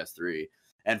the PS3.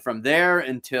 And from there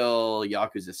until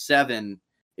Yakuza 7,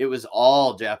 it was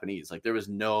all Japanese. Like there was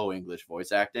no English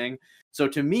voice acting. So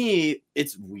to me,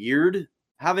 it's weird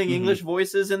having English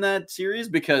voices in that series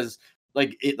because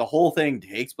like the whole thing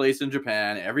takes place in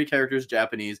Japan. Every character is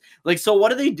Japanese. Like, so what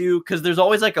do they do? Because there's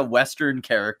always like a Western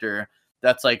character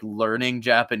that's like learning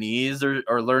Japanese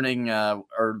or learning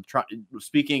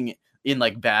speaking in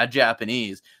like bad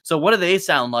Japanese. So what do they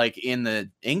sound like in the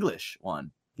English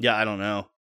one? Yeah, I don't know.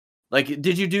 Like,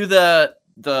 did you do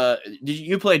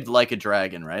you played Like a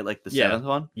Dragon, right? Like the 7th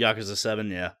one? Yakuza 7,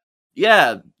 yeah.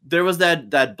 Yeah, there was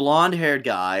that blonde-haired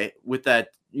guy with that,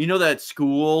 you know, that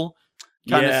school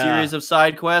kind of series of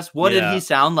side quests. What did he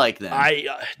sound like then?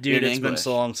 Dude, it's been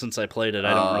so long since I played it.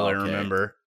 I don't really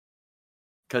remember.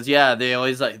 Cuz yeah,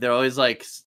 there's always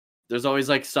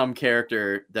like some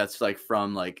character that's like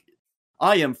from like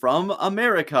I am from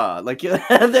America. Like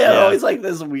they're always like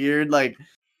this weird like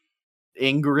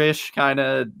English kind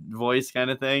of voice kind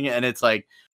of thing, and it's like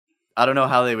I don't know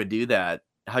how they would do that.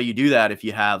 How you do that if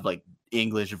you have like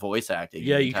English voice acting?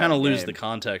 Yeah, you kind of lose the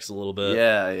context a little bit.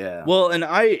 Yeah. Well, and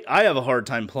I have a hard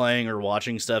time playing or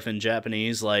watching stuff in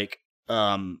Japanese. Like,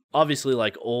 obviously,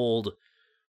 like old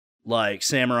like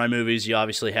samurai movies, you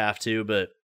obviously have to, but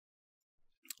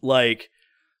like.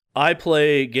 I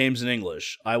play games in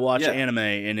English. I watch anime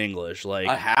in English. Like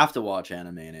I have to watch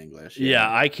anime in English.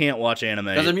 Yeah, I can't watch anime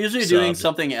because I'm usually doing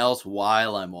something else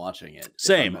while I'm watching it.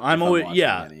 Same. I'm always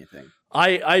anything.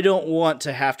 I don't want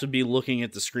to have to be looking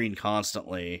at the screen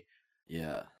constantly.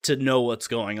 Yeah. To know what's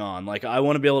going on. Like I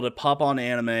want to be able to pop on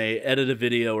anime, edit a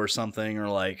video or something, or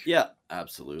like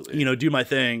absolutely. You know, do my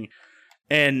thing.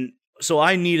 And so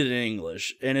I need it in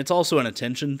English, and it's also an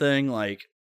attention thing. Like.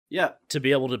 Yeah. To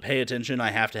be able to pay attention,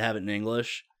 I have to have it in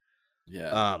English.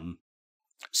 Yeah.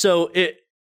 So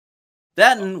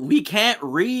and we can't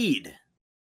read,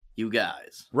 you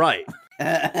guys. Right.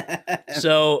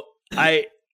 So the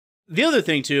other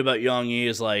thing too about Yang Yi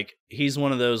is like he's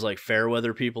one of those like fair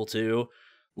weather people too.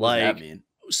 Like, what does that mean?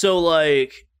 So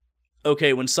like,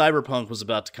 okay, when Cyberpunk was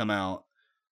about to come out,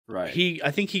 right?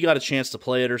 I think he got a chance to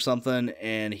play it or something,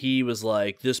 and he was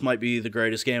like, "This might be the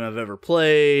greatest game I've ever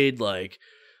played." Like.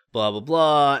 Blah, blah,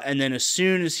 blah. And then as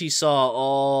soon as he saw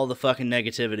all the fucking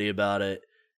negativity about it,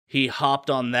 he hopped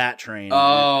on that train.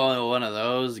 Oh, one of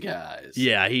those guys.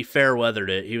 Yeah, he fair weathered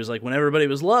it. He was like, when everybody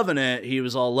was loving it, he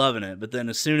was all loving it. But then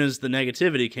as soon as the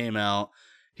negativity came out,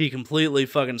 he completely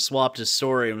fucking swapped his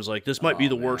story and was like, this might be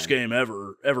the worst game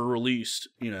ever released,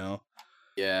 you know?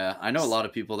 Yeah, I know a lot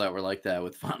of people that were like that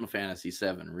with Final Fantasy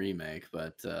VII Remake,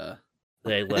 but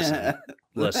Hey,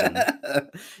 listen.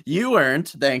 You weren't,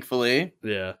 thankfully,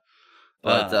 Yeah,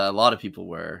 but a lot of people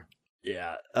were.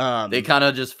 yeah. They kind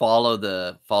of just follow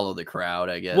the crowd,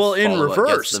 I guess. Well, in follow what gets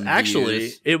reverse, them actually,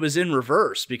 views. it was in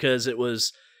reverse because it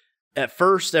was at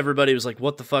first everybody was like,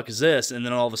 "What the fuck is this?" And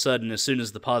then all of a sudden, as soon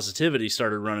as the positivity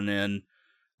started running in,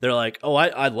 they're like, "Oh,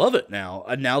 I love it now.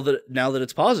 Now that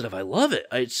it's positive, I love it.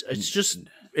 It's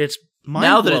mind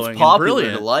Now that blowing it's popular and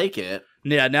brilliant. to like it.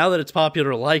 Yeah, now that it's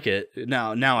popular to like it,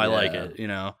 now I like Yeah. it. You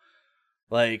know,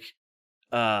 like,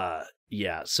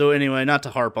 yeah. So anyway, not to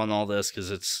harp on all this because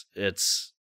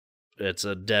it's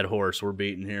a dead horse we're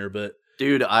beating here, but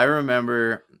Dude, I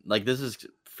remember, like, this is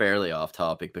fairly off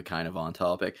topic, but kind of on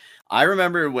topic. I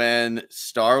remember when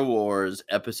Star Wars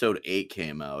Episode 8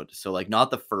 came out. So, like,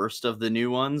 not the first of the new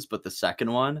ones, but the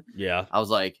second one. yeah, I was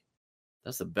like,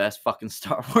 that's the best fucking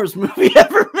Star Wars movie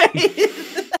ever made.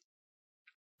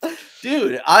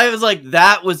 Dude, I was like,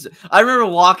 I remember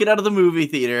walking out of the movie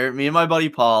theater, me and my buddy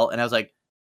Paul, and I was like,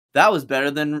 that was better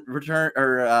than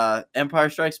Empire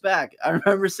Strikes Back. I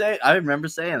remember saying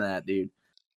that, dude.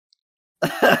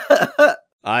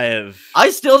 I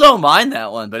still don't mind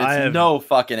that one, but it's no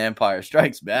fucking Empire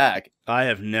Strikes Back. I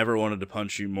have never wanted to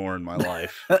punch you more in my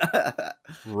life.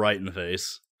 Right in the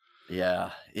face. Yeah,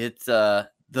 it's the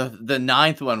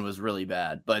ninth one was really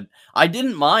bad, but I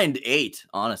didn't mind 8,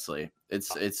 honestly.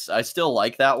 It's I still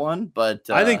like that one, but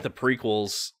I think the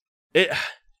prequels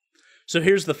So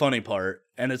here's the funny part,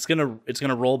 and it's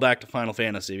gonna roll back to Final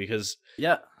Fantasy because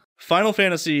Final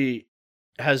Fantasy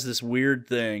has this weird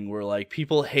thing where like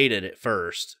people hate it at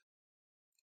first.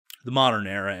 The modern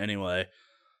era, anyway.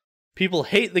 People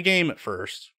hate the game at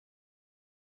first,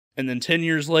 and then 10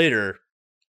 years later,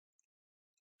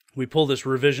 we pull this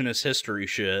revisionist history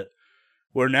shit,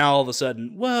 where now all of a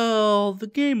sudden, well, the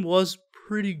game was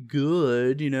pretty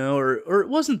good, you know, or it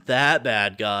wasn't that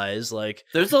bad, guys. Like,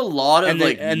 there's a lot of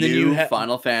new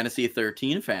Final Fantasy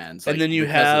 13 fans, and then you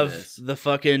have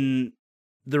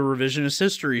the revisionist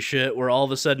history shit, where all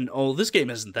of a sudden, oh, this game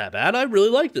isn't that bad. I really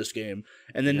like this game,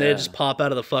 and then they just pop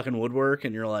out of the fucking woodwork,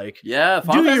 and you're like, yeah,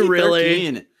 Final Fantasy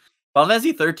 13. Final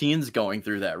Fantasy 13 is going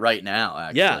through that right now.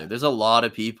 Actually, there's a lot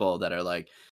of people that are like,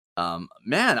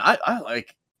 man, I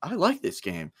like this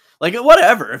game. Like,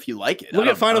 whatever, if you like it. Look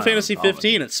at Final Fantasy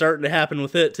 15. It's starting to happen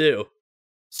with it, too.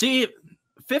 See,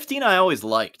 15 I always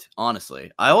liked,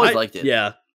 honestly. I always liked it.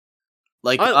 Yeah.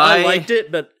 Like, I liked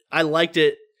it, but I liked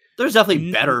it. There's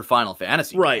definitely better Final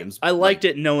Fantasy games. I liked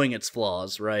it knowing its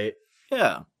flaws, right?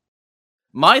 Yeah.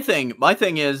 My thing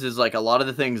is like a lot of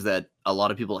the things that a lot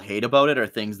of people hate about it are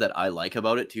things that I like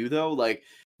about it, too, though. Like,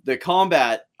 the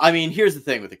combat, I mean, here's the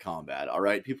thing with the combat, all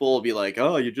right? People will be like,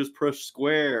 oh, you just push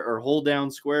square or hold down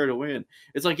square to win.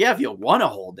 It's like, yeah, if you want to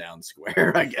hold down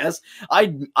square, I guess.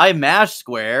 I mash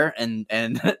square and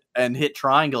hit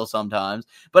triangle sometimes,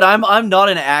 but I'm not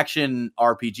an action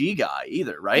RPG guy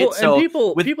either, right? Well, so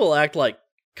and people act like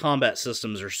combat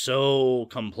systems are so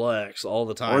complex all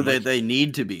the time. Or they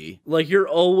need to be. Like, you're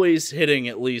always hitting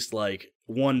at least, like,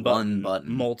 one button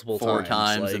multiple four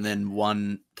times like, and then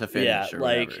one to finish or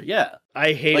like whatever. Yeah,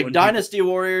 I hate like Dynasty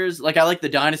Warriors. Like, I like the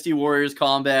Dynasty Warriors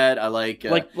combat. I like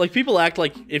people act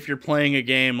like if you're playing a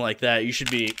game like that, you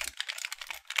should be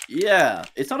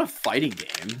it's not a fighting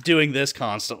game doing this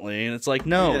constantly, and it's like,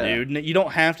 no, dude, you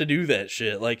don't have to do that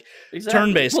shit. Like,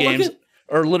 turn-based well, games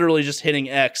are literally just hitting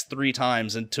X 3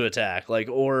 times to attack, like,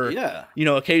 or you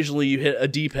know, occasionally you hit a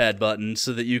D-pad button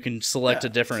so that you can select a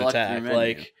different attack,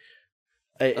 like.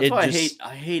 That's why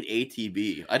I hate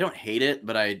ATB. I don't hate it,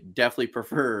 but I definitely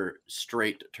prefer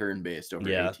straight turn-based over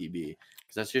ATB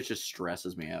because that shit just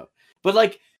stresses me out. But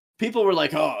like, people were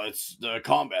like, "Oh, it's the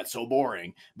combat's so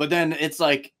boring," but then it's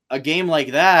like a game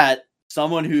like that.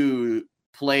 Someone who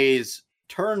plays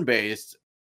turn-based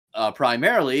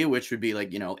primarily, which would be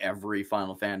like, you know, every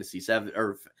Final Fantasy 7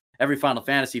 or every Final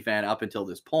Fantasy fan up until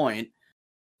this point,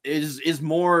 is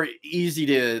more easy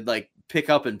to like pick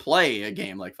up and play a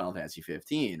game like Final Fantasy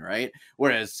 15, right?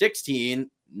 Whereas 16,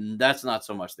 that's not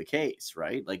so much the case,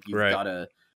 right? Like, you've got to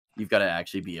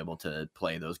actually be able to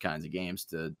play those kinds of games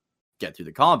to get through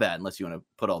the combat, unless you want to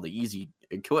put all the easy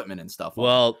equipment and stuff on.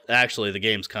 Well, actually, the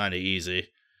game's kind of easy.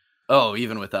 Oh,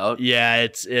 even without? Yeah,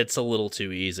 it's a little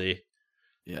too easy.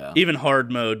 Yeah. Even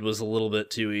hard mode was a little bit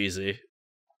too easy.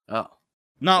 Oh.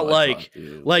 Not like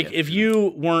if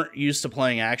you weren't used to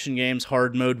playing action games,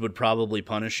 hard mode would probably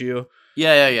punish you.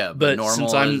 Yeah. But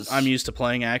since I'm used to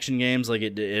playing action games, like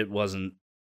it wasn't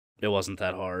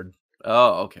that hard.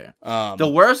 Oh, okay. The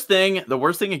worst thing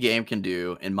a game can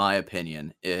do, in my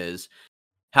opinion, is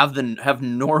have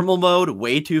normal mode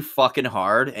way too fucking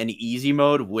hard and easy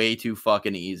mode way too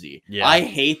fucking easy. Yeah. I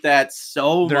hate that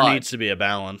so There much. needs to be a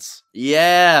balance.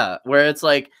 Yeah, where it's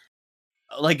like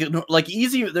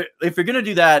easy. If you're gonna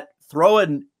do that, throw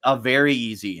in a very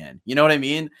easy in. You know what I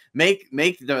mean? Make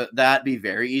that be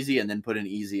very easy, and then put an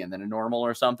easy and then a normal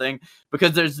or something.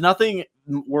 Because there's nothing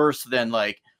worse than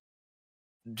like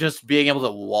just being able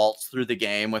to waltz through the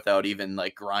game without even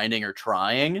like grinding or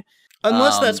trying.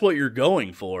 Unless that's what you're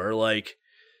going for, like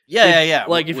yeah.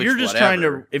 Like if you're just trying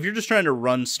to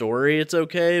run story, it's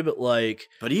okay, but like,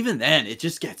 but even then, it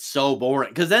just gets so boring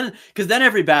because then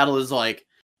every battle is like,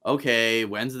 okay,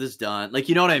 when's this done? Like,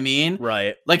 you know what I mean?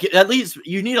 Right. Like at least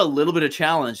you need a little bit of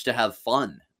challenge to have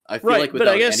fun. I feel like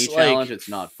without any challenge, it's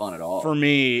not fun at all. For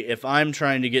me, if I'm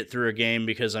trying to get through a game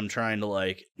because I'm trying to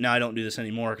like, now I don't do this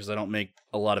anymore because I don't make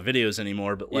a lot of videos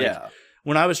anymore, but like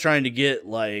when I was trying to get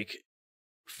like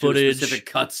footage, specific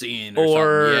cutscene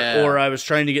or I was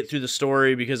trying to get through the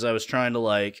story because I was trying to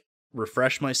like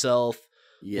refresh myself.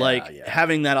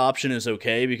 Having that option is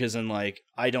okay because then like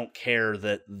I don't care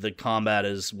that the combat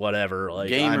is whatever. Like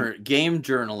game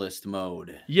journalist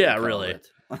mode. Yeah, really.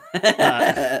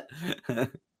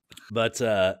 But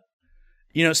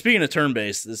speaking of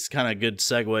turn-based, this is kind of a good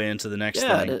segue into the next thing.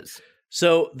 Yeah, it is.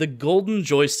 So the Golden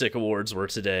Joystick Awards were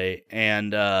today,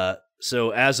 and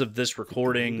so as of this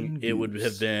recording, it would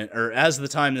have been, or as the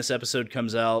time this episode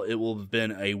comes out, it will have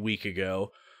been a week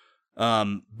ago.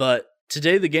 But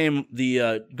today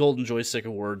the Golden Joystick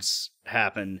Awards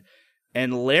happened,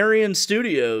 and Larian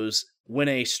Studios went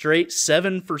a straight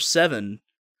 7 for 7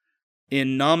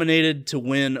 in nominated to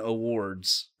win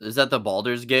awards. Is that the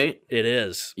Baldur's Gate? It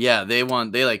is. Yeah, they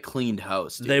won. They like cleaned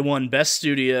house. Dude. They won Best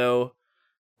Studio.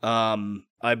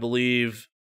 I believe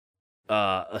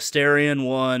Asterion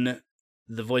won.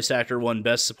 The voice actor won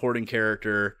Best Supporting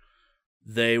Character.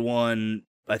 They won,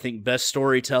 I think, Best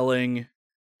Storytelling.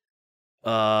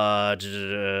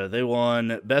 They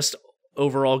won Best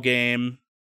Overall Game.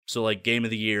 So like Game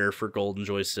of the Year for Golden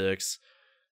Joysticks.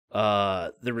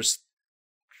 There was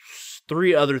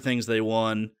 3 other things they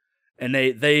won, and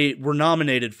they were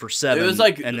nominated for 7. It was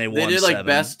like, and they won. They did 7. like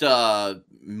Best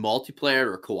multiplayer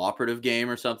or cooperative game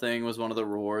or something was one of the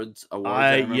awards.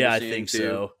 I think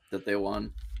so that they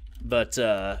won. But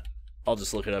I'll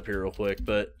just look it up here real quick.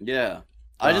 But yeah,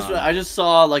 I just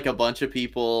saw like a bunch of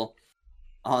people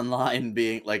online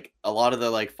being like, a lot of the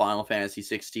like Final Fantasy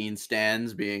 16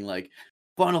 stands being like,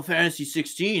 Final Fantasy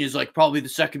 16 is like probably the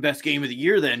second best game of the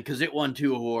year then because it won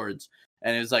 2 awards.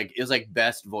 And it was like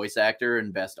best voice actor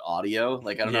and best audio.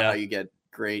 Like I don't know how you get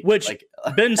great. Which like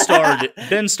Ben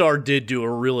Starr did do a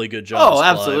really good job. Oh,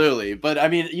 absolutely. But I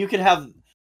mean, you could have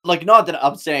like, not that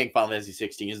I'm saying Final Fantasy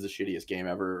 16 is the shittiest game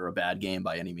ever or a bad game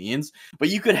by any means, but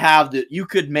you could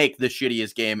make the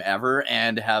shittiest game ever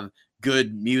and have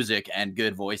good music and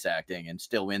good voice acting and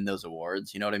still win those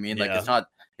awards. You know what I mean? Like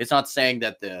it's not saying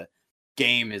that the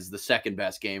game is the second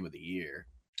best game of the year.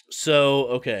 So,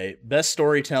 okay, best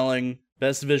storytelling,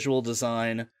 best visual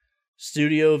design,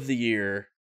 studio of the year,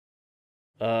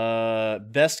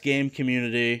 best game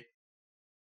community,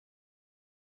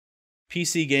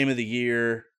 PC game of the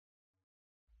year,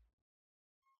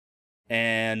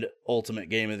 and ultimate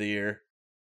game of the year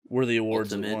were the awards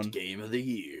that won. Ultimate game of the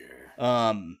year.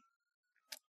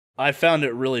 I found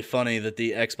it really funny that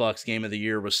the Xbox game of the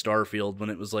year was Starfield when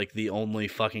it was like the only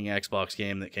fucking Xbox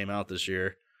game that came out this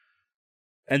year.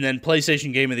 And then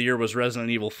PlayStation Game of the Year was Resident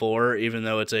Evil 4, even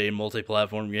though it's a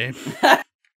multi-platform game.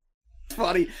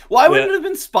 Funny. Why wouldn't it have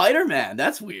been Spider-Man?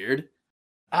 That's weird.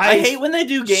 I hate when they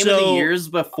do Game of the Years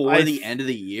before the end of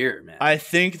the year, man. I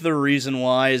think the reason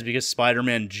why is because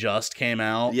Spider-Man just came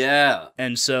out. Yeah.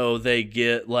 And so they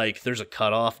get, like, there's a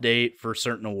cutoff date for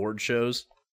certain award shows.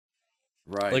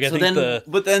 Right. Like, it's gonna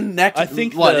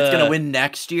win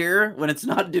next year when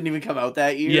didn't even come out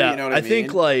that year. Yeah, you know what I mean? I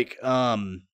think like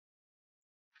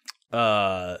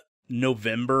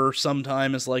November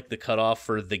sometime is like the cutoff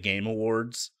for the Game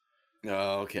Awards.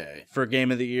 Oh, okay. For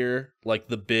Game of the Year, like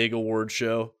the big award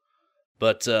show.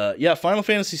 But yeah, Final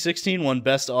Fantasy 16 won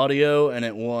Best Audio and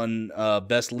it won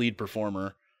Best Lead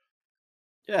Performer.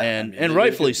 Yeah, and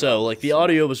rightfully so. Like the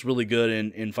audio was really good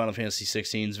in Final Fantasy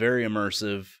 16. It's very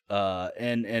immersive.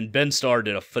 And Ben Starr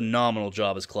did a phenomenal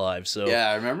job as Clive. So yeah,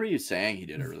 I remember you saying he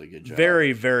did a really good job.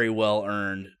 Very, very well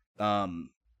earned.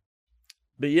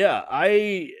 But yeah,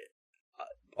 I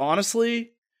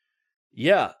honestly,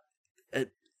 yeah,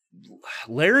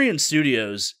 Larian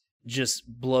Studios just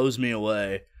blows me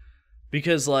away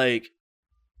because like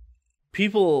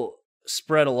people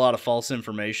spread a lot of false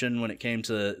information when it came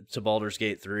to Baldur's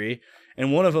Gate 3,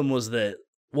 and one of them was that,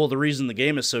 well, the reason the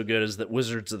game is so good is that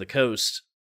Wizards of the Coast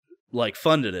like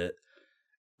funded it.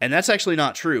 And that's actually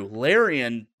not true.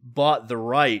 Larian bought the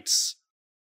rights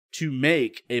to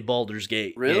make a Baldur's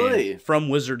Gate game from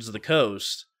Wizards of the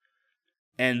Coast,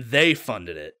 and they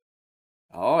funded it.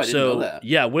 Oh, I didn't know that.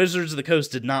 Yeah, Wizards of the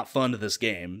Coast did not fund this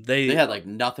game. They had like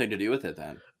nothing to do with it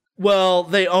then. Well,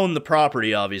 they own the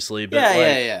property, obviously,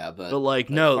 but but like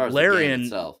no,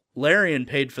 Larian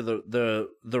paid for the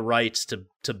rights to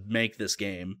make this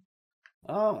game.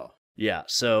 Oh. Yeah,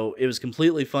 so it was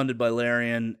completely funded by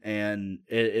Larian, and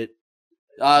it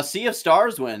Sea of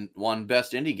Stars won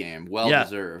Best Indie Game. Well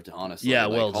deserved, honestly. Yeah,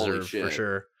 well deserved for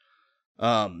sure.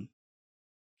 But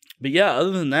yeah,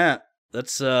 other than that,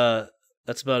 that's about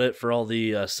it for all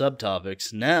the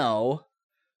subtopics. Now,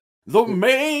 the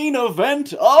main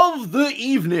event of the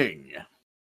evening.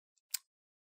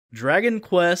 Dragon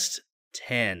Quest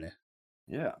X.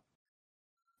 Yeah.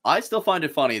 I still find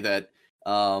it funny that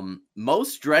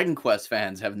most Dragon Quest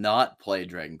fans have not played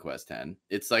Dragon Quest X.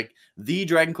 It's like the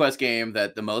Dragon Quest game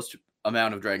that the most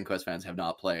amount of Dragon Quest fans have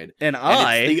not played. And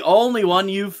it's the only one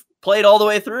you've played all the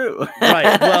way through.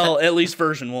 Right. Well, at least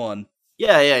version 1.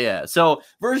 Yeah. So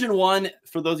version 1,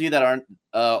 for those of you that aren't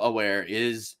aware,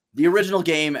 is the original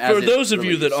game as for those of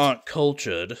you that aren't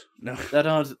cultured. No. That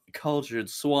aren't cultured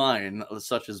swine,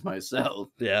 such as myself.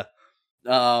 Yeah.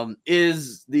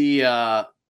 Is the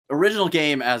original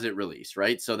game as it released,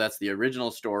 right? So that's the original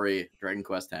story, Dragon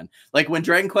Quest X. Like when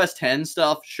Dragon Quest X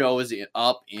stuff shows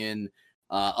up in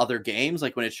other games,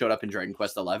 like when it showed up in Dragon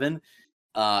Quest XI,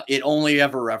 it only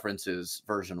ever references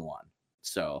version 1.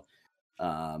 So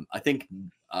I think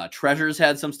Treasures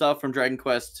had some stuff from Dragon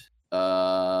Quest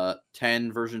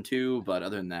 10 version 2, but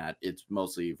other than that, it's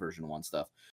mostly version 1 stuff.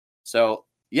 So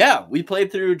yeah, we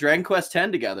played through Dragon Quest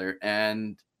X together,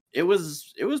 and it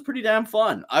was pretty damn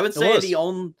fun. I would say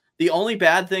the only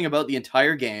bad thing about the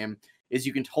entire game is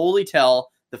you can totally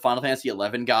tell the Final Fantasy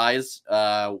XI guys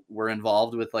were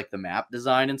involved with like the map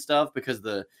design and stuff, because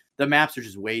the maps are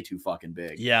just way too fucking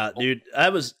big. Yeah, dude,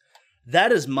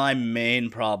 that is my main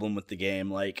problem with the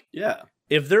game. Like, yeah,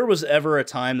 if there was ever a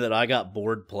time that I got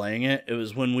bored playing it, it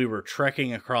was when we were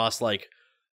trekking across like,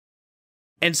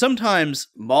 and sometimes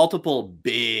multiple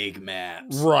big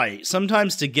maps. Right.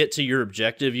 Sometimes to get to your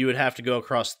objective, you would have to go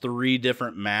across 3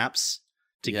 different maps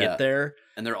to get there,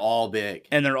 and they're all big,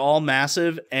 and they're all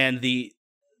massive. And the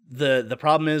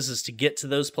problem is to get to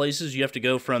those places, you have to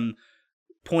go from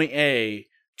point A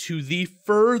to the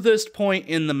furthest point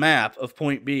in the map of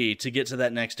point B to get to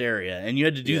that next area, and you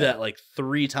had to do that like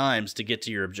 3 times to get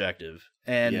to your objective.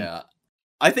 And yeah,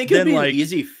 I think it'd be an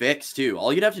easy fix too.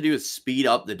 All you'd have to do is speed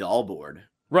up the doll board.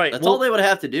 Right, that's all they would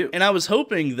have to do. And I was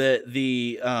hoping that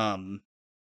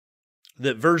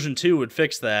that version 2 would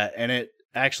fix that, and it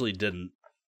actually didn't.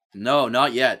 No,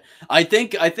 not yet. I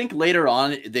think later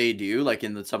on they do, like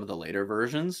in some of the later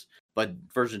versions, but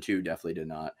version 2 definitely did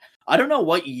not. I don't know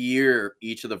what year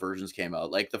each of the versions came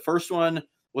out. Like the first one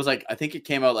was like, I think it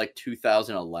came out like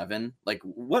 2011. Like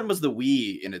when was the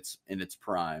Wii in its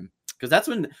prime? Because that's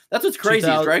what's crazy.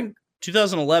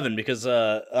 2011, because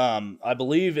I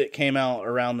believe it came out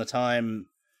around the time.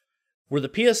 Were the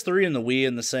PS3 and the Wii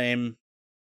in the same?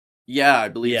 Yeah, I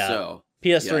believe so.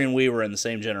 PS3 and Wii were in the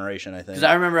same generation, I think. Because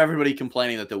I remember everybody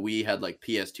complaining that the Wii had like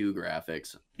PS2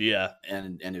 graphics. Yeah.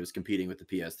 And it was competing with the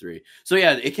PS3. So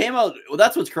yeah, it came out. Well,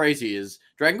 that's what's crazy is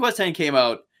Dragon Quest X came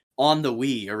out on the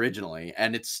Wii originally,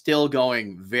 and it's still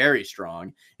going very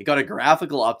strong. It got a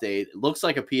graphical update. It looks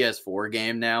like a PS4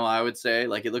 game now, I would say.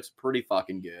 Like it looks pretty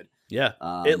fucking good. Yeah.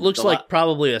 It looks like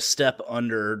probably a step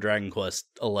under Dragon Quest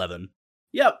 11.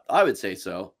 Yep, I would say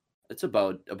so. It's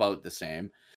about the same.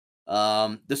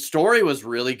 The story was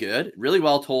really good, really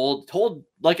well told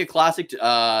like a classic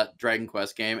Dragon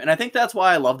Quest game, and I think that's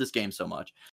why I love this game so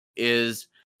much. Is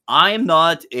I'm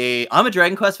a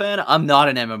Dragon Quest fan. I'm not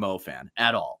an MMO fan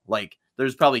at all. Like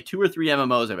there's probably 2 or 3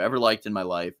 MMOs I've ever liked in my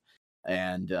life,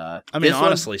 and I mean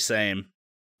honestly, same.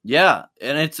 Yeah,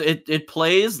 and it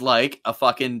plays like a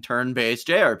fucking turn-based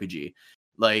JRPG.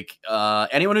 Like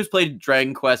anyone who's played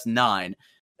Dragon Quest 9,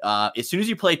 as soon as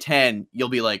you play 10, you'll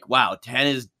be like, wow,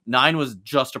 9 was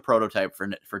just a prototype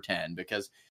for 10, because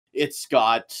it's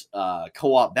got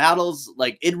co-op battles.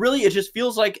 Like it just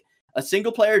feels like a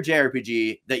single player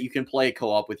JRPG that you can play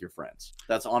co-op with your friends.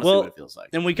 That's honestly what it feels like.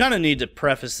 And we kind of need to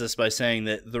preface this by saying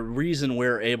that the reason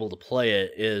we're able to play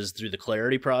it is through the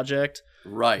Clarity Project.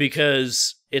 Right.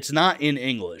 Because it's not in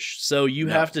English. So you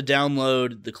have to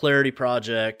download the Clarity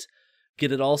Project,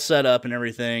 get it all set up and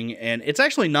everything, and it's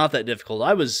actually not that difficult.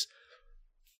 I was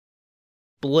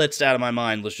blitzed out of my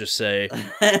mind, let's just say,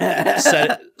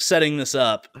 setting this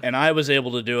up, and I was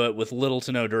able to do it with little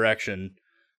to no direction.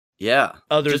 Yeah.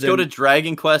 Other Just than go to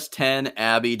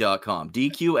DragonQuest10Abby.com,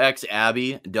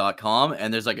 DQXAbby.com,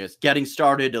 and there's like a getting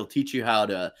started. It'll teach you how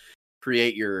to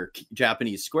create your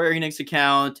Japanese Square Enix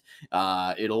account.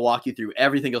 It'll walk you through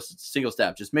every single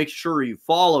step. Just make sure you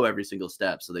follow every single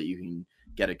step so that you can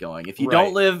get it going. If you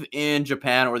don't live in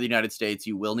Japan or the United States,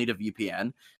 you will need a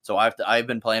VPN. So I've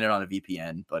been playing it on a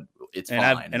VPN, but it's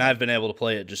fine. I've been able to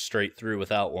play it just straight through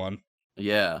without one.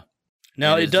 Yeah.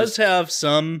 Now it does have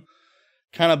some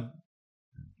kind of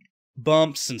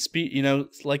bumps and speed,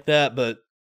 like that, but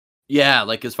yeah,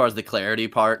 like as far as the clarity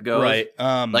part goes, right?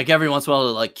 Like every once in a while,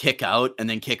 it'll like kick out and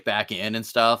then kick back in and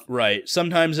stuff. Right.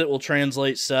 Sometimes it will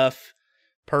translate stuff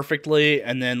perfectly,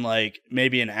 and then like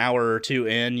maybe an hour or two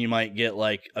in, you might get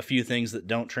like a few things that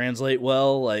don't translate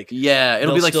well. Like yeah,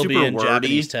 it'll be like still super be in wordy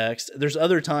Japanese text. There's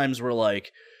other times where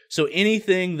like. So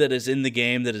anything that is in the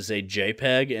game that is a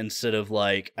JPEG instead of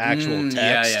like actual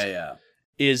text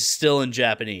is still in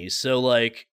Japanese. So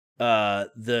like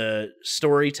the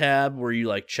story tab where you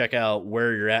like check out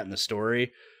where you're at in the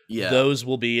story, those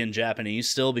will be in Japanese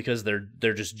still because they're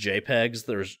just JPEGs.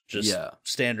 There's just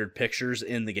standard pictures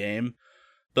in the game.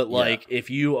 But like if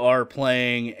you are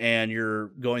playing and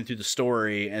you're going through the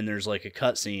story and there's like a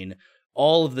cutscene,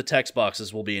 all of the text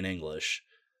boxes will be in English.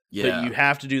 Yeah. But you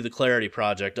have to do the Clarity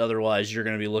Project, otherwise you're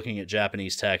going to be looking at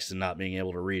Japanese text and not being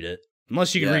able to read it.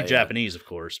 Unless you can read Japanese, of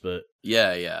course, but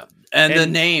yeah. And the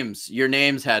names, your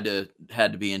names had to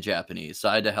be in Japanese, so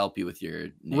I had to help you with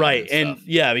your names right, and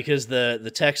because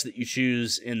the text that you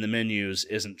choose in the menus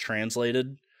isn't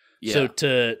translated. Yeah. So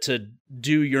to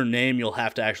do your name, you'll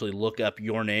have to actually look up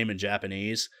your name in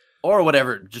Japanese. Or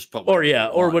whatever, just put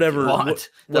whatever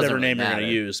whatever name you're going to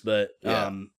use, but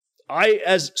yeah.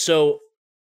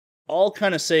 I'll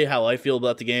kind of say how I feel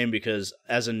about the game because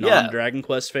as a non-Dragon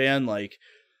Quest fan, like,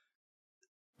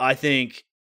 I think,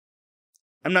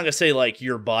 I'm not going to say, like,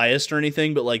 you're biased or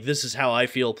anything, but, like, this is how I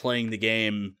feel playing the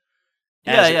game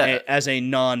as a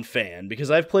non-fan.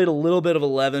 Because I've played a little bit of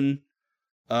 11.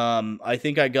 I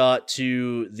think I got to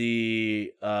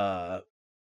you were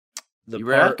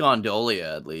at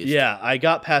Gondolia, at least. Yeah, I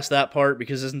got past that part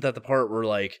because isn't that the part where,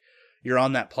 like, you're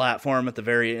on that platform at the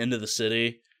very end of the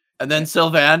city? And then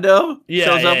Sylvando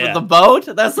shows up with the boat.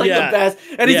 That's like the best.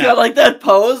 And he's got like that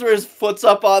pose where his foot's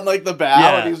up on like the bow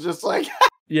and he's just like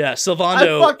yeah,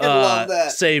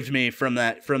 Sylvando saved me from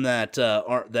that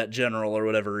that general or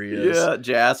whatever he is. Yeah,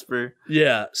 Jasper.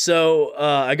 Yeah. So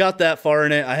I got that far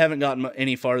in it. I haven't gotten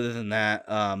any farther than that.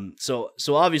 So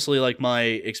obviously like my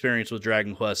experience with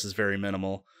Dragon Quest is very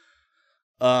minimal.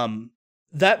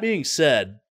 That being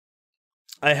said,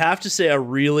 I have to say I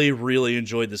really, really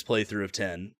enjoyed this playthrough of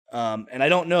 10. And I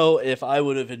don't know if I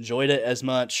would have enjoyed it as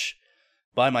much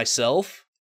by myself.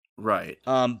 Right.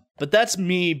 But that's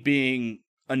me being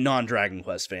a non-Dragon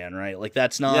Quest fan, right? Like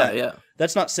that's not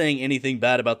that's not saying anything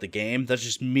bad about the game. That's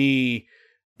just me,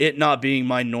 it not being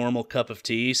my normal cup of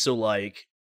tea. So like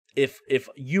if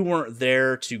you weren't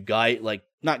there to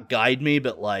not guide me,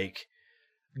 but like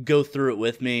go through it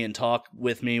with me and talk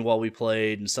with me while we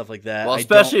played and stuff like that. Well,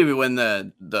 especially when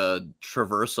the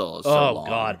traversal is so long. Oh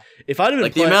god. If I'd have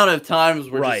been the amount of times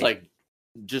we're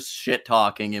just shit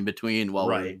talking in between while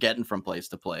we're getting from place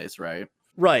to place, right?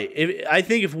 Right. I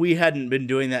think if we hadn't been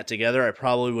doing that together, I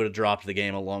probably would have dropped the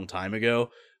game a long time ago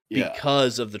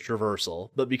because of the traversal.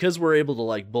 But because we're able to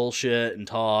like bullshit and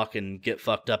talk and get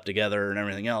fucked up together and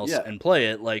everything else and play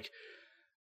it, like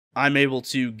I'm able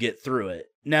to get through it.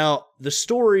 Now, the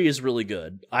story is really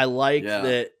good. I like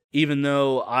that even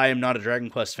though I am not a Dragon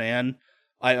Quest fan,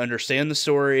 I understand the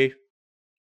story.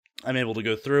 I'm able to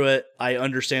go through it. I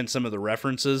understand some of the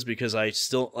references because I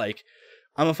still,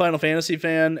 I'm a Final Fantasy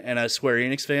fan and a Square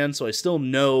Enix fan, so I still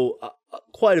know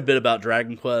quite a bit about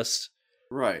Dragon Quest.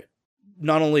 Right.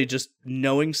 Not only just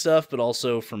knowing stuff, but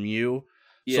also from you.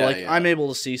 So, I'm able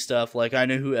to see stuff. Like, I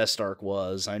knew who Estark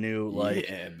was. I knew,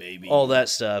 all that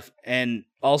stuff. And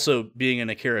also, being an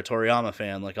Akira Toriyama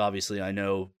fan, obviously, I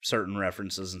know certain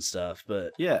references and stuff.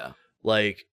 But,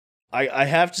 I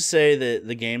have to say that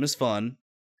the game is fun.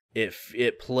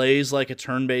 It plays like a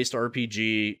turn-based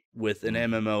RPG with an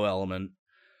MMO element.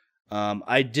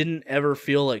 I didn't ever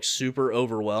feel, super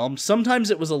overwhelmed.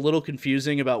 Sometimes it was a little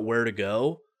confusing about where to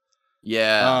go.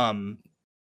 Yeah.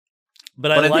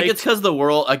 But I think it's because the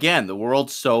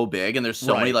world's so big and there's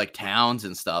so many towns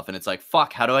and stuff, and it's like,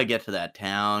 fuck, how do I get to that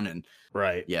town? And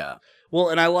yeah. Well,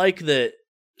 and I like that.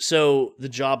 So the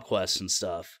job quests and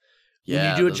stuff. When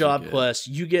you do a job quest,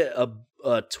 you get a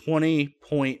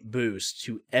 20-point boost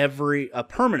a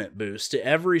permanent boost to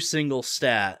every single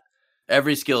stat.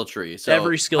 Every skill tree. So how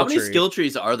many skill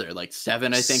trees are there?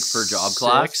 7, I think, per job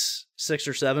class. 6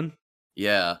 or 7.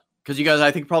 Yeah. because you guys,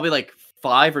 I think probably like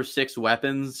 5 or 6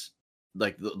 weapons,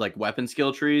 like weapon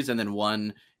skill trees, and then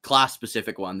one class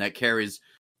specific one that carries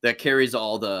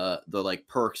all the like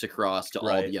perks across to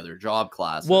all the other job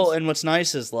classes. Well, and what's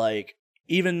nice is like,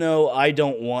 even though I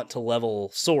don't want to level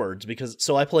swords,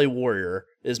 so I play warrior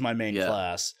is my main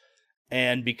class,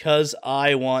 and because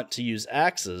I want to use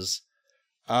axes,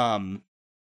 I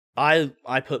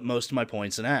put most of my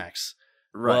points in axe.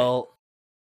 Right. Well,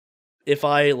 if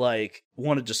I like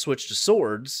wanted to switch to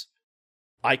swords,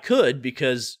 I could,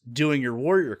 because doing your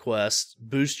warrior quest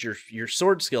boosts your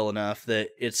sword skill enough that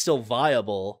it's still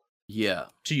viable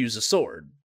to use a sword.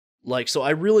 Like, so I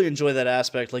really enjoy that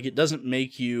aspect. Like, it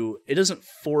doesn't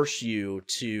force you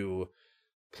to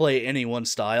play any one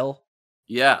style.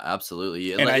 Yeah,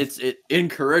 absolutely. And it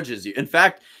encourages you. In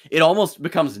fact, it almost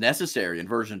becomes necessary in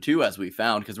version 2, as we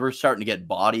found, because we're starting to get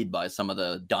bodied by some of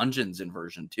the dungeons in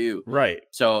version 2. Right.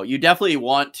 So you definitely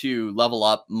want to level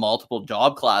up multiple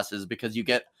job classes, because you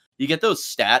get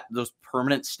those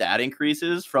permanent stat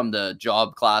increases from the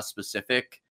job class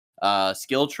specific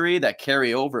skill tree that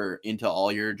carry over into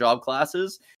all your job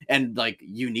classes. And like,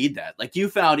 you need that. Like, you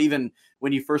found even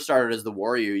when you first started as the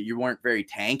warrior, you weren't very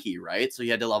tanky, right? So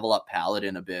you had to level up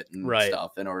paladin a bit and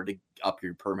stuff in order to up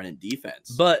your permanent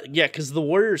defense. But yeah, because the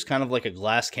warrior's kind of like a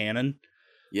glass cannon.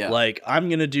 Yeah. Like, I'm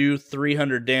going to do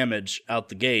 300 damage out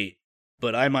the gate,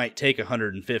 but I might take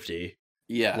 150.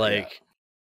 Yeah. Like,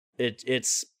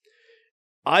 it's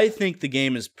I think the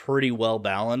game is pretty well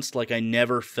balanced. Like, I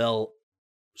never felt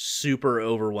super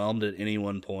overwhelmed at any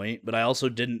one point, but I also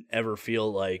didn't ever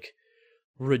feel like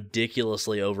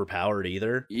ridiculously overpowered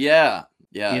either. Yeah,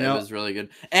 it was really good.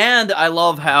 And I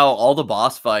love how all the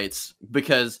boss fights,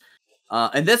 because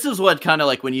and this is what kind of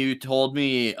like when you told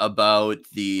me about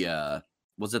the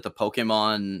was it the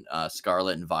Pokemon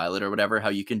Scarlet and Violet or whatever, how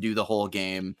you can do the whole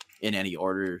game in any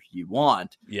order you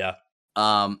want. Yeah.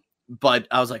 But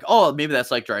I was like, oh, maybe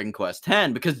that's like Dragon Quest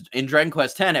X, because in Dragon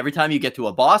Quest X, every time you get to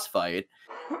a boss fight,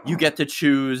 you get to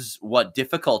choose what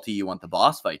difficulty you want the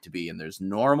boss fight to be. And there's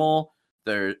normal,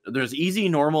 there's easy,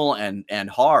 normal, and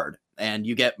hard. And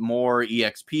you get more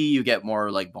EXP, you get more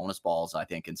like bonus balls, I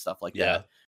think, and stuff like that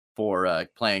for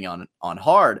playing on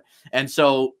hard. And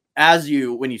so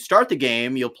when you start the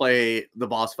game, you'll play the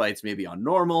boss fights maybe on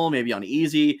normal, maybe on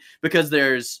easy, because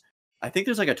I think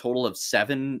there's like a total of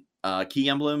 7 key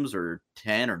emblems, or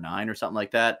 10 or 9 or something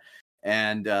like that.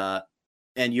 And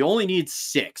you only need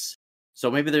 6. So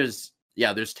maybe there's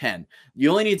 10. You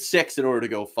only need 6 in order to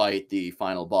go fight the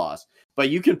final boss. But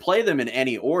you can play them in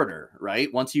any order,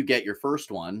 right? Once you get your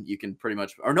first one, you can pretty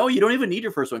much, or no, you don't even need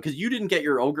your first one, because you didn't get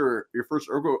your first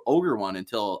ogre one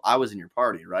until I was in your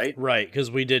party, right? Right,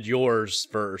 because we did yours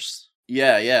first.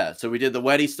 Yeah. So we did the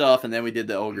Weddy stuff, and then we did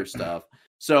the ogre stuff.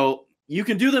 So you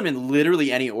can do them in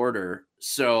literally any order.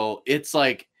 So it's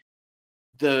like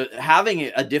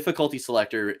having a difficulty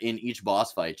selector in each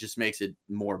boss fight just makes it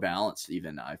more balanced,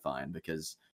 even, I find,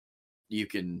 because you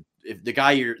can, if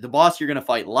the boss you're going to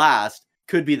fight last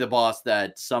could be the boss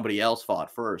that somebody else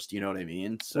fought first, you know what I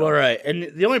mean? So, well, right.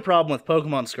 And the only problem with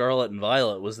Pokemon Scarlet and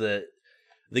Violet was that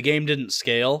the game didn't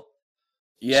scale.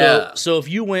 Yeah. So if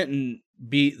you went and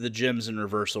beat the gyms in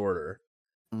reverse order,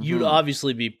 you'd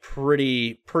obviously be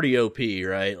pretty OP,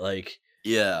 right? Like,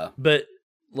 yeah. But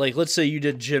like, let's say you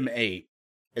did gym 8,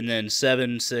 and then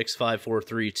 7, 6, 5, 4,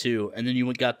 3, 2, and then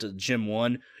you got to gym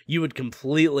 1, you would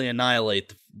completely annihilate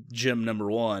the gym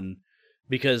number 1,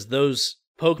 because those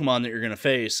Pokemon that you're going to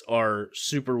face are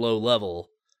super low level,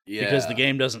 because the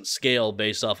game doesn't scale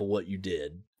based off of what you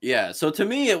did. Yeah, so to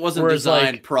me, it wasn't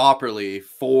designed properly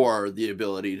for the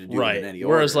ability to do it in any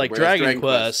order. Whereas Dragon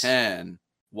Quest X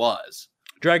was.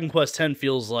 Dragon Quest X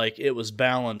feels like it was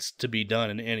balanced to be done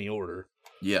in any order.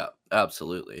 Yeah,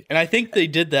 absolutely. And I think they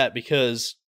did that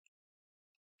because,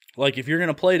 like, if you're going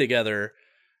to play together,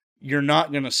 you're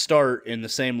not going to start in the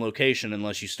same location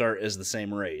unless you start as the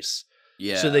same race.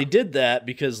 Yeah. So they did that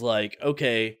because, like,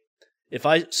 okay,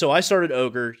 I started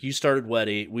Ogre, you started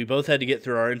Weddy, we both had to get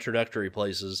through our introductory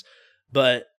places,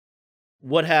 but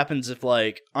what happens if,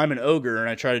 like, I'm an Ogre and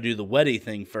I try to do the Weddy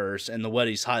thing first, and the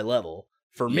Weddy's high level?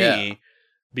 For me,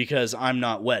 because I'm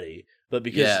not Weddy. But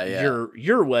because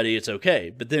you're Weddy, it's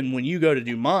okay. But then when you go to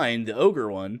do mine, the Ogre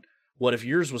one, what if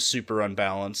yours was super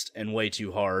unbalanced and way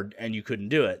too hard and you couldn't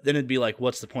do it? Then it'd be like,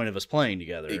 what's the point of us playing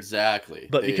together? Exactly.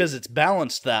 But because it's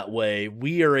balanced that way,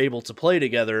 we are able to play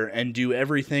together and do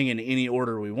everything in any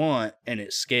order we want, and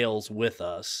it scales with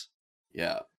us.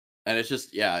 Yeah. And it's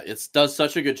just, it does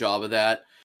such a good job of that.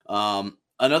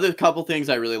 Another couple things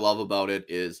I really love about it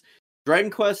is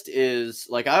Dragon Quest is,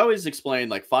 like, I always explain,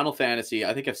 like, Final Fantasy,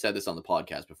 I think I've said this on the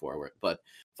podcast before, but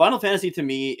Final Fantasy to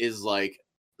me is like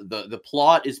the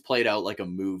plot is played out like a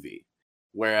movie,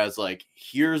 whereas like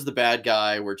here's the bad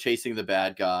guy, we're chasing the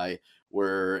bad guy,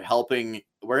 we're helping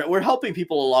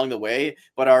people along the way,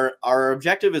 but our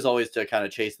objective is always to kind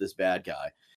of chase this bad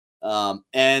guy,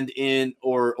 and in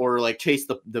or like chase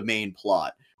the main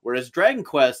plot. Whereas Dragon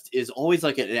Quest is always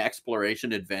like an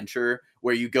exploration adventure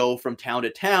where you go from town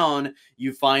to town,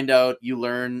 you find out, you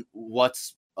learn what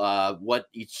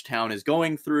each town is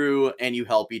going through, and you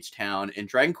help each town. And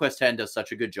Dragon Quest X does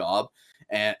such a good job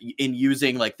in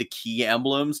using like the key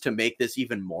emblems to make this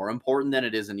even more important than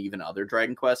it is in even other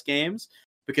Dragon Quest games,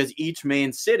 because each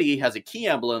main city has a key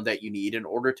emblem that you need in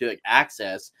order to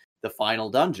access the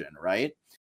final dungeon, right?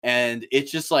 And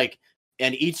it's just like,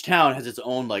 and each town has its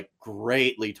own like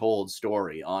greatly told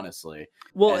story, honestly.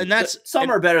 Well, and that's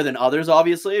some are better than others,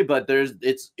 obviously, but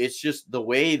it's just the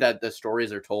way that the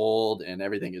stories are told and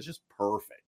everything is just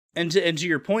perfect. And to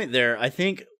your point there, I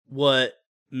think what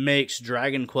makes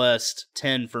Dragon Quest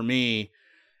X for me,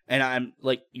 and I'm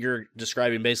like you're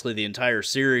describing basically the entire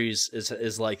series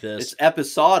is like this. It's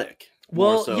episodic.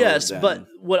 Well, yes, but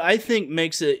what I think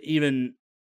makes it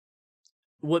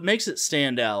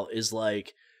stand out is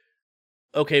like,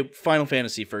 okay, Final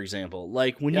Fantasy, for example.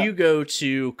 Like, when you go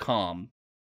to Kalm,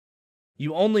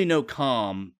 you only know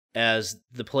Kalm as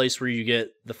the place where you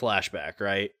get the flashback,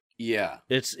 right? Yeah.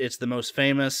 It's the most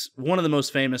famous, one of the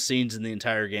most famous scenes in the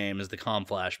entire game is the Kalm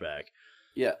flashback.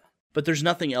 Yeah. But there's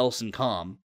nothing else in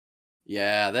Kalm.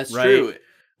 Yeah, that's right? true.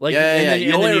 Like,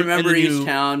 you only remember each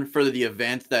town for the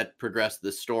event that progressed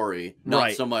the story,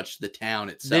 not so much the town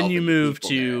itself. Then you move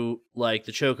to like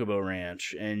the Chocobo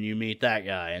Ranch, and you meet that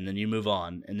guy, and then you move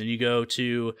on, and then you go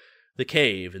to the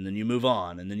cave, and then you move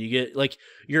on, and then you get like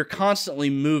you're constantly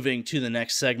moving to the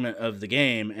next segment of the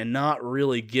game, and not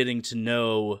really getting to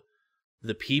know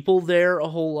the people there a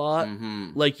whole lot.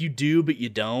 Mm-hmm. Like you do, but you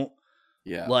don't.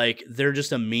 Yeah, like they're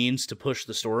just a means to push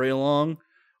the story along.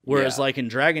 Whereas like in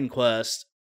Dragon Quest,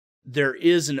 there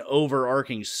is an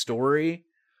overarching story,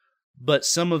 but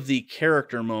some of the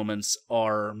character moments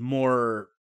are more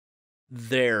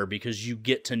there because you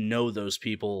get to know those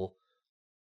people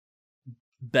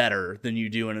better than you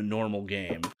do in a normal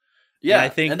game. Yeah, and I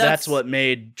think that's what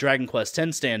made Dragon Quest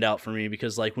X stand out for me,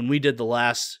 because like when we did the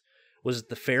last, was it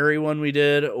the fairy one we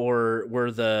did, or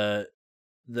where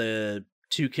the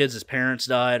two kids' parents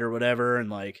died or whatever, and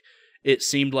like it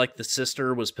seemed like the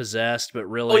sister was possessed, but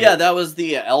really... Oh, yeah, that was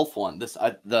the elf one.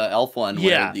 The elf one.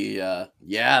 Yeah.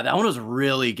 That one was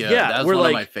really good. Yeah, that was one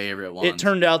of my favorite ones. It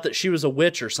turned out that she was a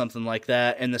witch or something like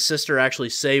that, and the sister actually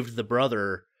saved the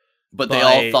brother. But they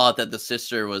all thought that the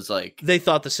sister was like... They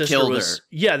thought the sister was... her.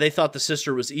 Yeah, they thought the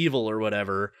sister was evil or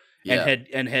whatever,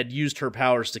 and had used her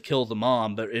powers to kill the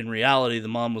mom, but in reality, the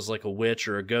mom was like a witch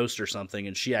or a ghost or something,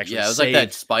 and she actually it was like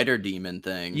that spider demon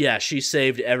thing. Yeah, she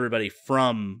saved everybody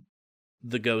from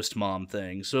the ghost mom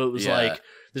thing. So it was like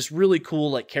this really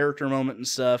cool like character moment and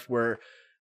stuff where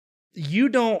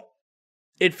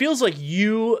it feels like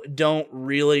you don't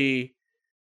really,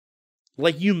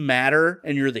 like, you matter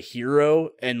and you're the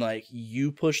hero and like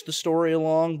you push the story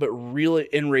along, but really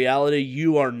in reality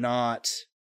you're not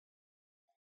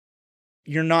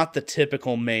the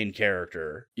typical main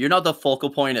character. You're not the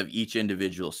focal point of each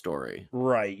individual story.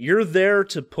 Right. You're there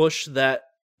to push that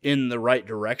in the right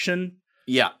direction.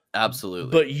 Yeah,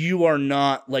 absolutely. But you are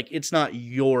not, like, it's not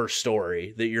your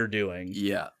story that you're doing.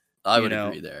 Yeah, I would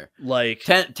agree there. Like,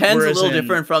 10's a little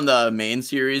different from the main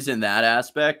series in that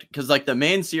aspect, because, like, the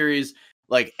main series,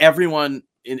 like, everyone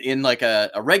in like, a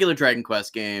regular Dragon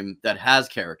Quest game that has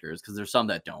characters, because there's some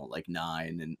that don't, like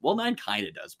 9, and, well, 9 kind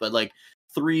of does, but, like,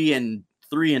 3 and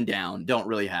down don't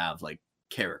really have, like,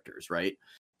 characters, right?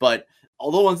 But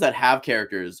all the ones that have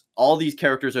characters, all these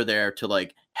characters are there to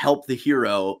like help the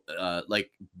hero,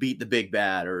 like beat the big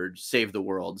bad or save the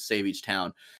world, save each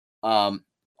town.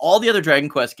 All the other Dragon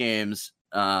Quest games,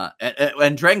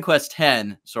 and Dragon Quest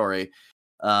X,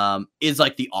 is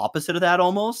like the opposite of that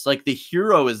almost. Like the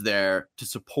hero is there to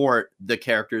support the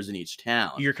characters in each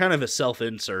town. You're kind of a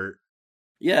self-insert.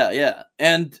 Yeah.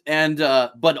 And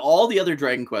but all the other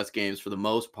Dragon Quest games, for the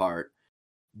most part,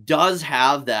 does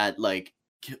have that like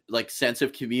sense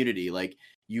of community. Like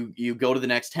you go to the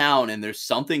next town and there's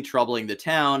something troubling the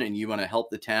town and you want to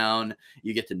help the town.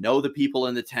 You get to know the people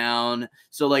in the town.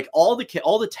 So like all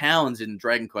the towns in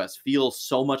Dragon Quest feel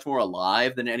so much more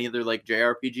alive than any other like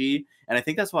JRPG. And I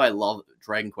think that's why I love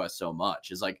Dragon Quest so much,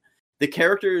 is like the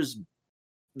characters,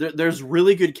 there's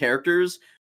really good characters,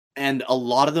 and a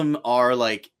lot of them are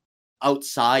like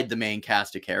outside the main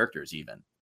cast of characters even.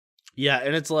 Yeah,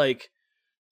 and it's like,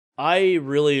 I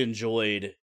really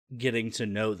enjoyed getting to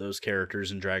know those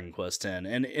characters in Dragon Quest X.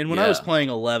 And when I was playing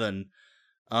 11,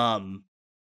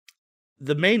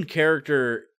 the main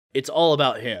character, it's all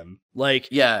about him. Like,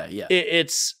 yeah.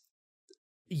 it's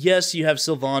yes, you have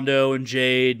Sylvando and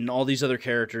Jade and all these other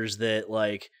characters that,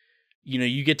 like, you know,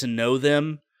 you get to know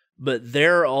them, but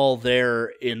they're all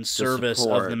there in service of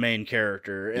support. the main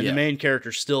character, and Yeah. the main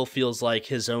character still feels like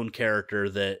his own character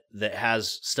that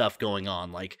has stuff going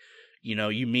on. Like, you know,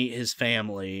 you meet his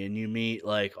family and you meet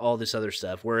like all this other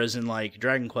stuff. Whereas in like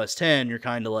Dragon Quest X, you're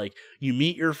kind of like, you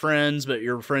meet your friends, but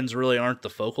your friends really aren't the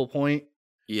focal point.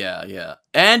 Yeah.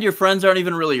 And your friends aren't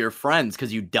even really your friends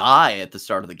because you die at the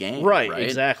start of the game. Right,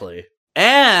 exactly.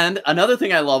 And another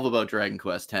thing I love about Dragon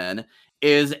Quest X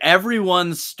is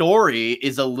everyone's story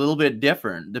is a little bit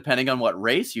different depending on what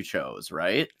race you chose,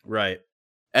 right? Right.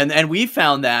 And we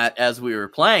found that as we were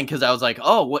playing, because I was like,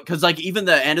 oh, what? Because like even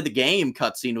the end of the game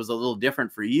cutscene was a little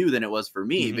different for you than it was for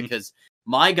me, because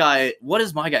my guy, what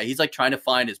is my guy? He's like trying to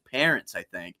find his parents, I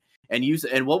think.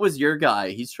 And what was your guy?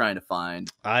 He's trying to find.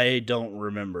 I don't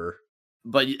remember,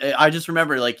 but I just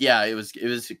remember like, yeah, it was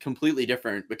completely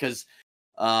different because,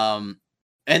 and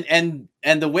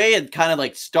the way it kind of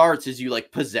like starts is you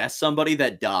like possess somebody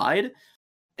that died.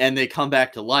 And they come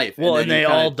back to life. Well, and they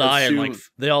all die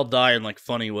in like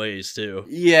funny ways too.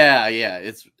 Yeah.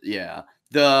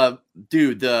 The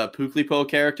Puklipo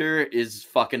character is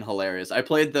fucking hilarious. I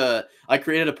created a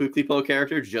Puklipo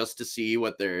character just to see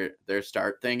what their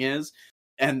start thing is,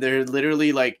 and they're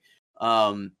literally like,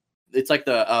 it's like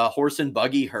the horse and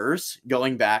buggy hearse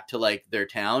going back to like their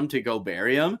town to go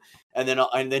bury him, and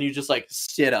then you just like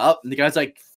sit up, and the guy's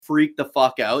like freak the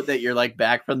fuck out that you're like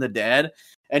back from the dead.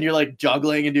 And you're like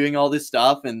juggling and doing all this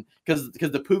stuff, and because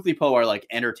the Puklipo are like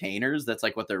entertainers, that's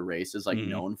like what their race is like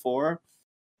known for,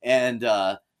 and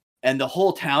the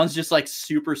whole town's just like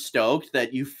super stoked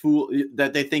that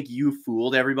they think you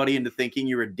fooled everybody into thinking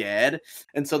you were dead,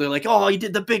 and so they're like, oh, you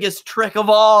did the biggest trick of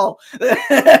all,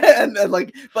 and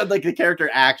then but the character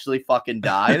actually fucking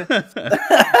died.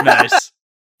 Nice.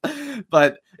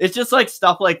 But it's just like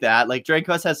stuff like that. Like Dragon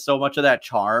Quest has so much of that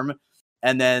charm.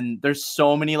 And then there's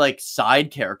so many like side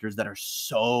characters that are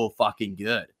so fucking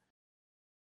good.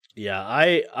 Yeah,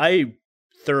 I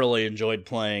thoroughly enjoyed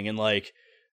playing, and like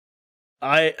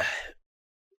I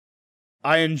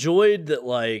enjoyed that,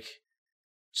 like,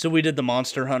 so we did the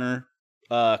Monster Hunter,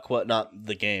 not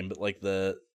the game, but like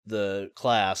the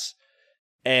class.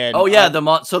 And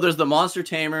so there's the Monster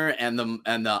Tamer and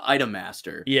the Item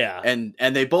Master. Yeah. And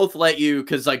they both let you,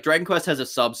 because like Dragon Quest has a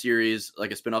sub-series,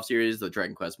 like a spin-off series, the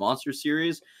Dragon Quest Monster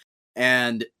series,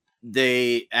 and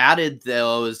they added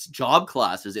those job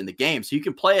classes in the game. So you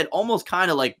can play it almost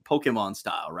kind of like Pokemon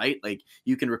style, right? Like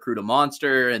you can recruit a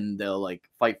monster and they'll like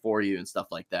fight for you and stuff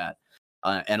like that.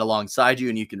 And alongside you,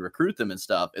 and you can recruit them and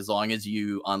stuff as long as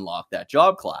you unlock that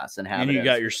job class and have. And you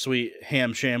got your sweet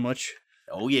ham sandwich.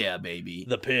 Oh yeah, baby.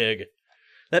 The pig.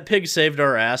 That pig saved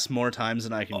our ass more times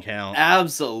than I can count.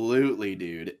 Absolutely,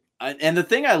 dude. And the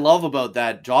thing I love about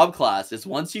that job class is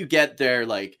once you get their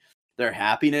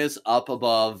happiness up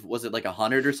above, was it like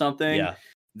 100 or something? Yeah.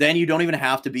 Then you don't even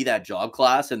have to be that job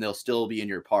class and they'll still be in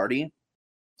your party.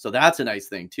 So that's a nice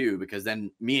thing too, because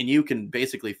then me and you can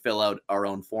basically fill out our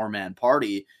own 4-man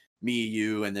party, me,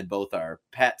 you, and then both our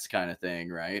pets kind of thing,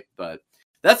 right? But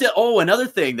that's it. Oh, another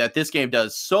thing that this game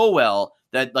does so well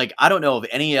that like I don't know if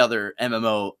any other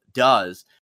MMO does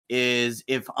is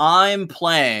if I'm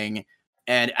playing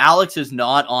and Alex is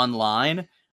not online,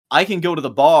 I can go to the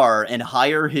bar and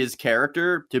hire his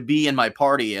character to be in my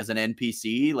party as an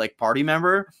NPC, like party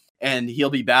member, and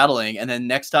he'll be battling. And then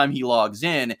next time he logs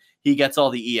in, he gets all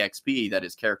the EXP that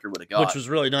his character would have got. Which was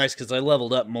really nice because I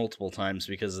leveled up multiple times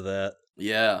because of that.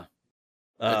 Yeah.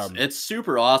 It's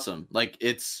super awesome. Like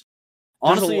it's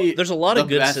honestly, there's a lot of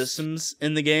good systems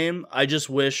in the game. I just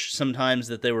wish sometimes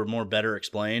that they were better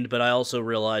explained, but I also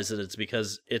realize that it's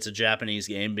because it's a Japanese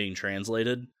game being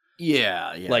translated.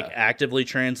 Yeah. Like actively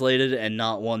translated and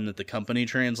not one that the company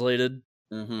translated.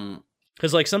 Mm-hmm.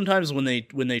 Because like sometimes when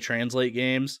they translate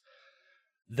games,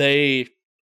 they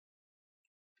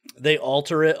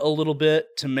alter it a little bit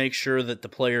to make sure that the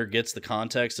player gets the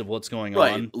context of what's going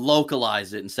on.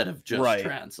 Localize it instead of just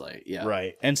translate. Yeah.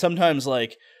 Right. And sometimes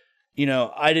like, you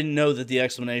know, I didn't know that the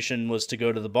explanation was to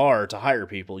go to the bar to hire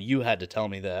people. You had to tell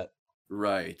me that.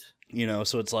 Right. You know,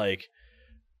 so it's like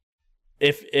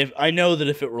if I know that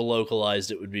if it were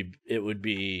localized it would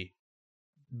be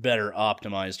better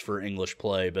optimized for English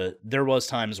play, but there was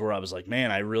times where I was like,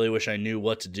 man, I really wish I knew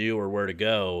what to do or where to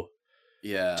go.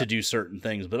 Yeah. To do certain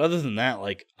things. But other than that,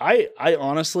 like I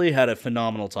honestly had a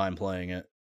phenomenal time playing it.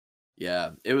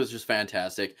 Yeah, it was just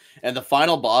fantastic. And the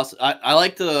final boss, I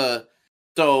like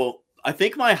so I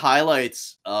think my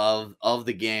highlights of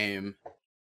the game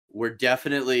were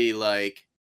definitely like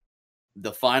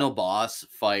the final boss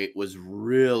fight was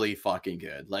really fucking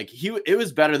good. Like it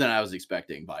was better than I was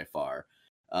expecting by far.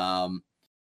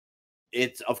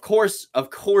 It's of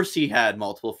course he had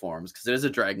multiple forms because it is a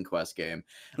Dragon Quest game.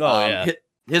 Oh yeah.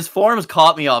 His forms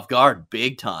caught me off guard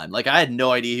big time. Like I had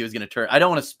no idea he was going to turn. I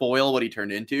don't want to spoil what he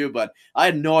turned into, but I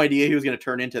had no idea he was going to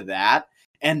turn into that.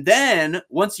 And then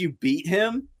once you beat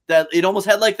him, that it almost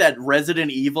had like that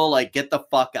Resident Evil, like get the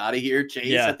fuck out of here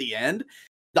chase at the end.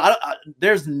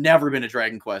 There's never been a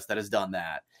Dragon Quest that has done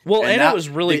that. Well, and it was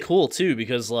really cool too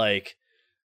because like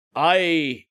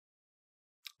I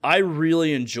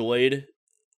really enjoyed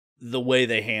the way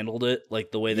they handled it,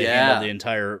 like the way they handled the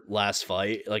entire last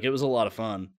fight. Like it was a lot of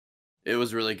fun. It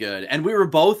was really good. And we were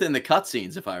both in the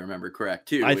cutscenes, if I remember correct,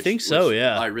 too. I think so,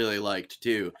 yeah. I really liked,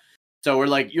 too. So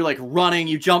you're like running,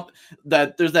 you jump,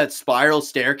 there's that spiral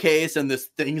staircase, and this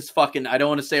thing's fucking, I don't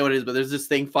want to say what it is, but there's this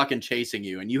thing fucking chasing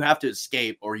you, and you have to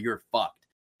escape or you're fucked.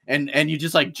 And you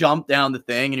just like jump down the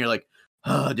thing, and you're like,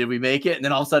 oh, did we make it? And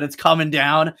then all of a sudden it's coming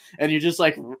down, and you're just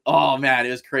like, oh man,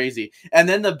 it was crazy. And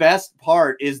then the best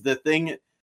part is the thing,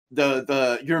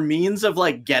 your means of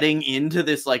like getting into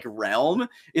this like realm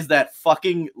is that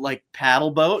fucking like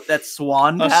paddle boat, that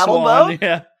swan paddle boat.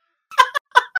 Yeah.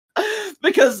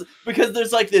 because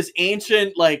there's like this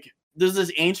ancient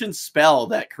spell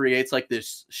that creates like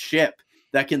this ship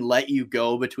that can let you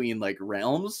go between like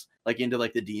realms, like into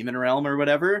like the demon realm or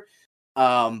whatever.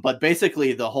 But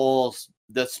basically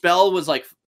the spell was like,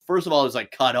 first of all, it was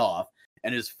like cut off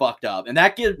and is fucked up. And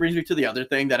that brings me to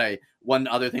one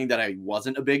other thing that I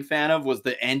wasn't a big fan of was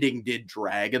the ending did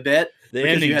drag a bit. The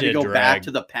ending you had to go back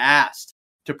to the past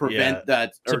to prevent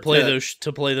that, to play those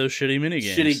shitty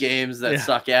minigames. Shitty games that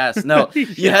suck ass. No,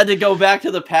 you had to go back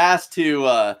to the past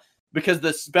to because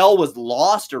the spell was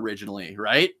lost originally,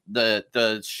 right?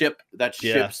 The ship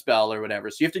spell or whatever.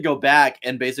 So you have to go back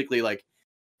and basically like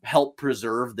help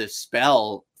preserve this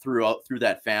spell through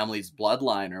that family's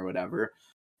bloodline or whatever.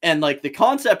 And like the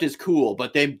concept is cool,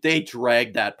 but they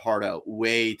dragged that part out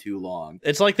way too long.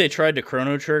 It's like they tried to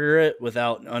Chrono Trigger it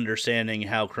without understanding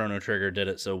how Chrono Trigger did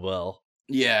it so well.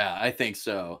 Yeah, I think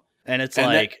so. And it's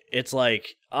like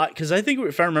because I think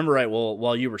if I remember right, well,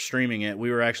 while you were streaming it, we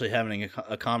were actually having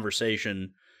a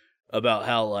conversation about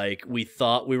how like we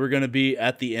thought we were going to be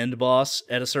at the end boss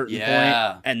at a certain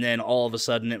point, and then all of a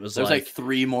sudden it was like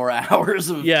 3 more hours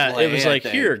of play, it was like,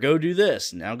 here, go do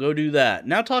this, now go do that,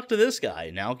 now talk to this guy,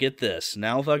 now get this,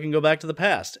 now fucking go back to the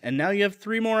past, and now you have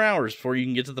 3 more hours before you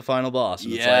can get to the final boss.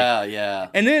 And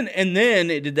and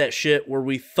then it did that shit where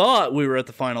we thought we were at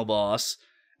the final boss,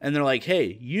 and they're like,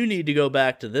 hey, you need to go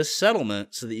back to this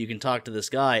settlement so that you can talk to this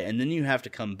guy, and then you have to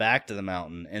come back to the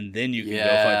mountain, and then you can go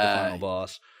fight the final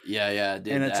boss. Yeah,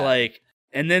 and it's like,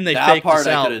 and then they faked us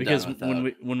out because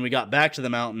when we got back to the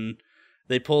mountain,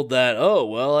 they pulled that, oh,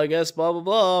 well, I guess blah, blah,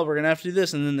 blah, we're going to have to do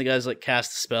this, and then the guys like cast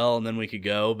the spell, and then we could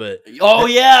go, but... Oh,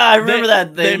 yeah, I remember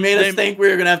that. They made us think we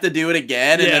were going to have to do it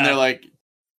again, and then they're like...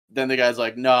 Then the guy's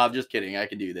like, no, I'm just kidding. I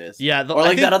can do this. Yeah. Or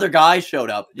like that other guy showed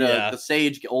up.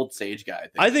 The old sage guy.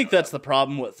 I think that's the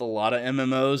problem with a lot of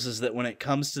MMOs is that when it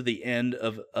comes to the end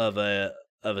of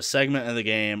a segment of the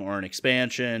game or an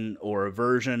expansion or a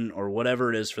version or whatever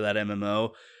it is for that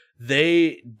MMO,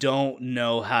 they don't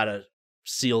know how to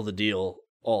seal the deal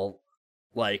all.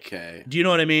 Like, do you know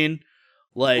what I mean?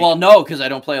 Like, well, no, because I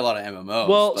don't play a lot of MMOs.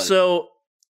 Well, so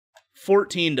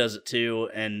 14 does it too,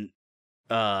 and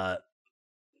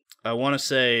I want to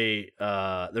say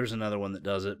there's another one that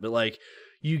does it, but like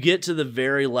you get to the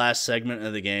very last segment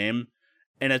of the game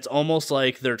and it's almost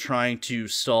like they're trying to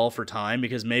stall for time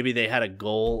because maybe they had a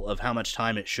goal of how much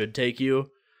time it should take you.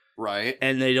 Right.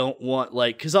 And they don't want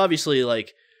because obviously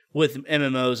like with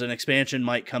MMOs, an expansion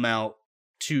might come out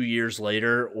 2 years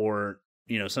later or,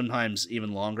 sometimes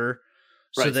even longer.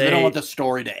 Right, so they don't want the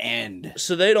story to end.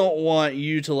 So they don't want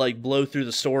you to like blow through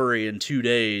the story in 2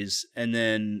 days and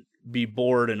then be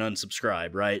bored and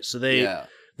unsubscribe, right? So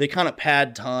they kind of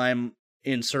pad time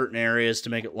in certain areas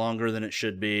to make it longer than it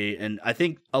should be. And I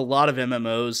think a lot of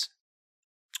MMOs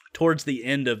towards the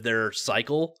end of their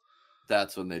cycle,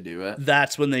 that's when they do it.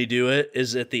 That's when they do it,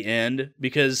 is at the end,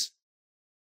 because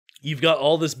you've got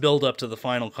all this build up to the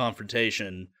final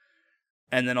confrontation,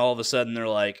 and then all of a sudden they're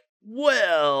like,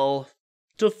 well,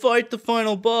 to fight the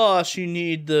final boss, you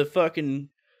need the fucking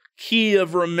key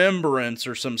of remembrance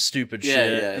or some stupid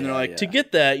shit. And they're like, to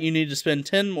get that, you need to spend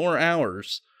 10 more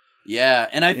hours. Yeah,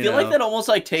 and I feel like that almost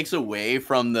like takes away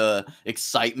from the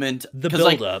excitement. The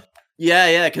build up.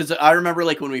 Yeah, because I remember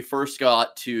like when we first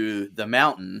got to the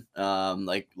mountain,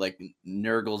 like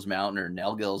Nurgle's Mountain or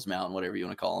Nelgil's Mountain, whatever you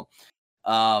want to call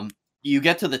them. You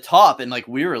get to the top and like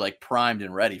we were like primed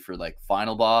and ready for like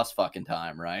final boss fucking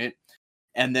time, right?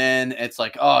 And then it's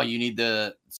like, oh, you need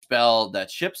the spell, that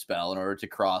ship spell, in order to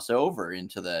cross over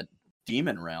into the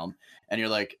demon realm. And you're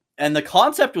like, and the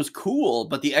concept was cool,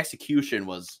 but the execution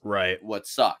was Right. what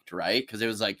sucked, right? Because it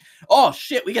was like, oh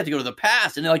shit, we got to go to the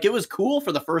past, and like it was cool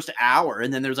for the first hour,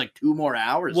 and then there's like 2 more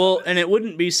hours. Well, and it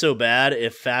wouldn't be so bad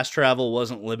if fast travel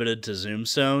wasn't limited to zoom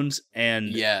zones and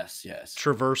yes,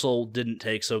 traversal didn't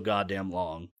take so goddamn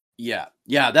long. yeah,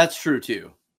 that's true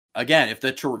too. Again, if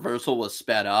the traversal was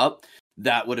sped up,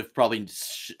 that would have probably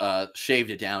shaved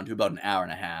it down to about an hour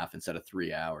and a half instead of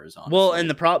 3 hours. Honestly. Well,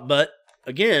 and but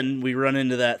again, we run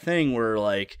into that thing where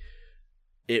like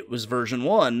it was version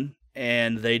 1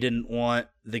 and they didn't want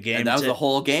the game and that was the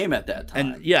whole game at that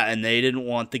time. And they didn't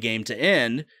want the game to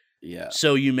end. Yeah.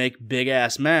 So you make big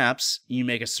ass maps, you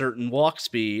make a certain walk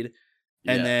speed,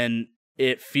 and then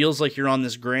it feels like you're on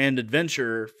this grand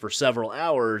adventure for several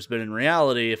hours, but in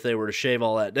reality, if they were to shave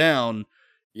all that down,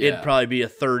 it'd probably be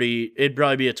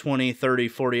a 20, 30,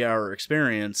 40 hour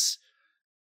experience.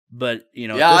 But, you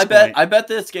know, I bet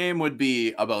this game would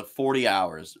be about 40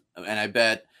 hours. And I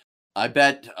bet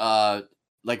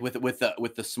like with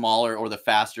the smaller or the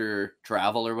faster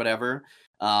travel or whatever.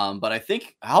 But I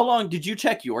think, how long did you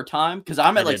check your time? Because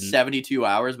I'm at 72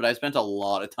 hours, but I spent a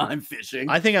lot of time fishing.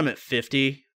 I think I'm at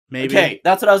 50, maybe. Okay,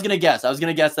 that's what I was going to guess. I was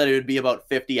going to guess that it would be about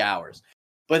 50 hours.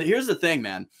 But here's the thing,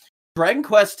 man. Dragon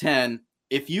Quest X,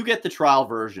 if you get the trial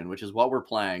version, which is what we're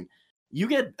playing, you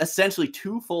get essentially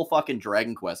 2 full fucking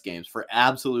Dragon Quest games for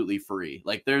absolutely free.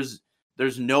 Like, there's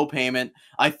no payment.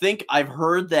 I think I've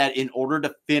heard that in order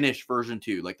to finish version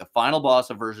 2, like the final boss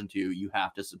of version 2, you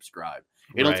have to subscribe.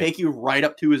 It'll take you right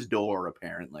up to his door,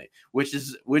 apparently, which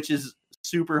is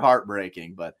super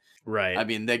heartbreaking. But right, I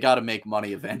mean, they got to make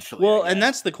money eventually. Well, and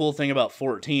that's the cool thing about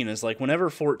 14 is like whenever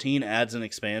 14 adds an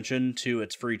expansion to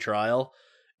its free trial,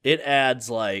 it adds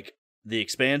like the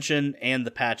expansion and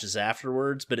the patches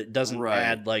afterwards, but it doesn't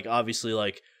add like, obviously,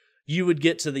 like you would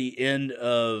get to the end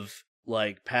of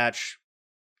like patch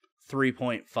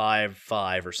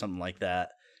 3.55 or something like that,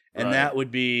 and that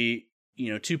would be,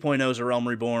 you know, 2.0 is A Realm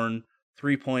Reborn,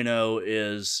 3.0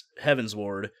 is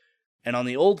Heavensward, and on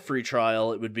the old free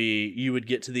trial it would be you would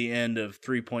get to the end of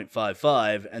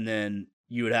 3.55 and then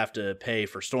you would have to pay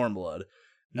for Stormblood.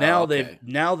 Now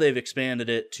they've expanded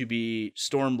it to be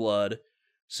Stormblood,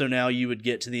 so now you would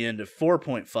get to the end of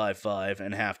 4.55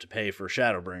 and have to pay for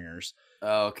Shadowbringers.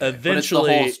 Okay. Eventually, but it's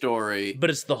the whole story. But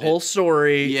it's the whole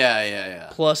story. Yeah.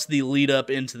 Plus the lead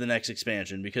up into the next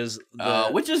expansion, because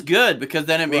which is good, because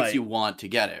then it makes you want to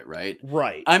get it, right?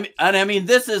 Right. I mean,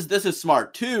 this is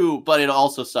smart too, but it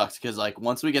also sucks because like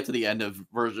once we get to the end of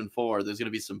version 4, there's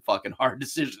gonna be some fucking hard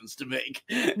decisions to make.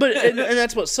 But and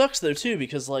that's what sucks though too,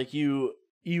 because like you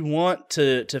want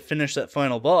to finish that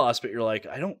final boss, but you're like,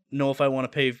 I don't know if I want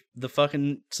to pay the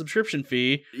fucking subscription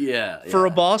fee for a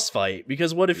boss fight.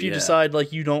 Because what if you decide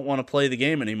like you don't want to play the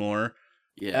game anymore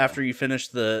after you finish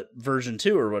the version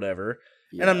 2 or whatever?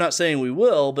 And I'm not saying we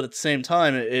will, but at the same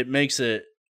time, it makes it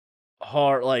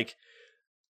hard. Like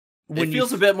when it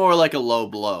feels a bit more like a low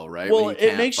blow, right? Well, when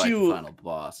it makes you the final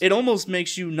boss. It almost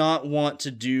makes you not want to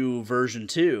do version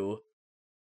 2.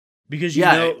 Because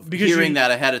hearing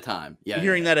that ahead of time.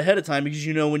 That ahead of time, because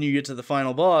you know when you get to the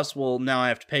final boss, well, now I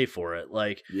have to pay for it.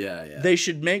 Like, they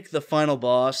should make the final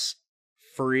boss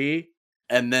free,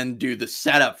 and then do the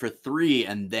setup for 3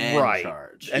 and then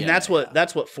charge. And that's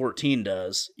what 14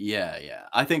 does. Yeah.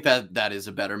 I think that is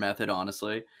a better method,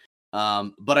 honestly.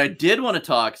 But I did want to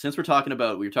talk, since we were talking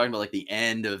about like the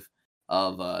end of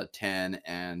 10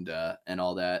 and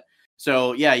all that.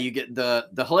 So yeah, you get the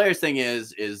hilarious thing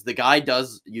is the guy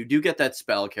you do get that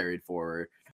spell carried forward,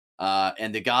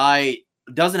 and the guy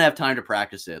doesn't have time to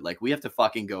practice it. Like, we have to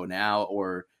fucking go now,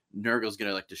 or Nurgle's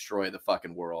gonna like destroy the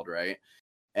fucking world, right?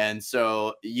 And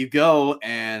so you go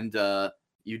and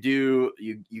you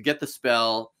get the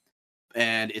spell,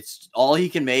 and it's all he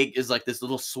can make is like this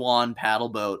little swan paddle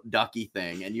boat ducky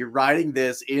thing, and you're riding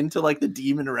this into like the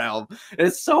demon realm.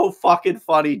 It's so fucking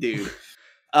funny, dude.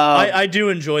 I do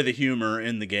enjoy the humor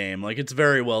in the game. Like, it's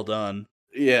very well done.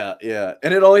 Yeah.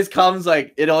 And it always comes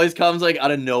like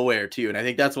out of nowhere too. And I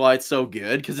think that's why it's so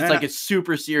good, because it's like a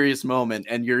super serious moment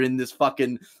and you're in this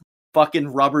fucking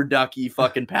rubber ducky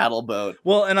fucking paddle boat.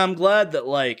 Well, and I'm glad that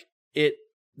like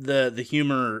the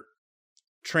humor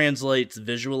translates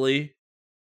visually.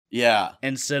 Yeah.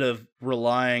 Instead of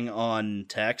relying on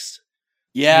text.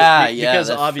 Yeah, because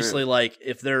obviously, true. Like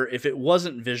if it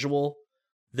wasn't visual,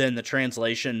 then the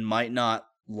translation might not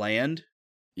land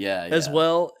as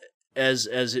well as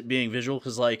it being visual.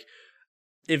 Because like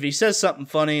if he says something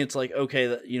funny, it's like, okay,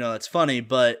 that's funny,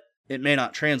 but it may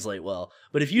not translate well.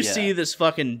 But if you Yeah. see this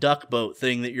fucking duck boat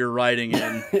thing that you're riding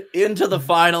in into the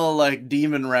final like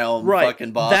demon realm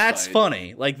fucking boss that's fight.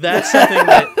 funny. Like that's something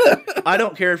that I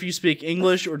don't care if you speak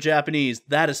English or Japanese,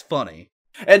 that is funny.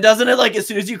 And doesn't it, like, as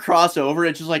soon as you cross over,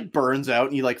 it just like burns out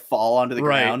and you like fall onto the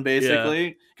Right, ground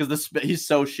basically because he's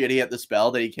so shitty at the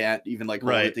spell that he can't even like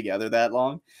hold Right. it together that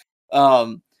long.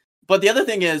 But the other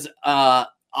thing is, I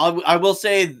will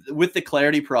say with the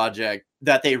Clarity Project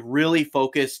that they really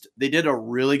focused. They did a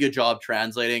really good job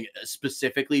translating,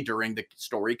 specifically during the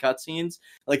story cutscenes.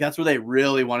 Like that's where they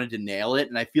really wanted to nail it,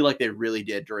 and I feel like they really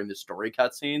did during the story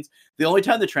cutscenes. The only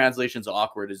time the translation's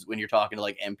awkward is when you're talking to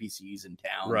like NPCs and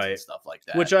towns Right. and stuff like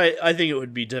that. Which I think it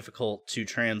would be difficult to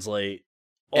translate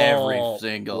every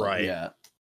single right. yeah.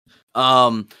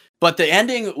 But the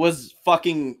ending was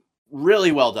fucking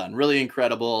really well done, really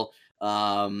incredible.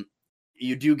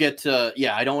 You do get to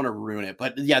I don't want to ruin it,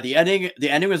 but yeah, the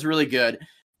ending was really good.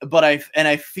 But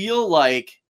I feel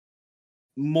like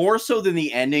more so than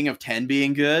the ending of 10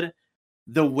 being good,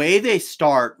 the way they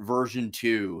start version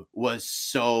 2 was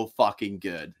so fucking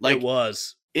good. Like it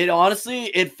was. It honestly,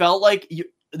 it felt like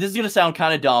this is gonna sound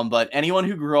kind of dumb, but anyone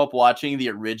who grew up watching the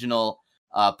original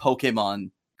Pokemon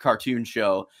cartoon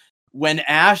show, when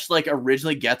Ash like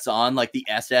originally gets on like the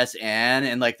SS Anne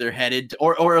and like they're headed to,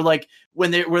 or like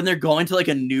when they're going to like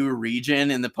a new region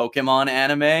in the Pokemon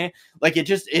anime, like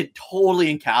it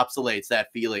totally encapsulates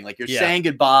that feeling. Like you're saying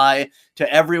goodbye to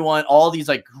everyone, all these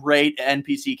like great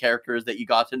NPC characters that you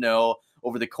got to know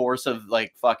over the course of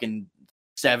like fucking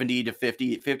 50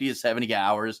 to 70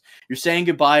 hours. You're saying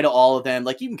goodbye to all of them.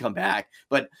 Like you can come back,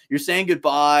 but you're saying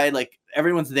goodbye. Like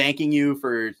everyone's thanking you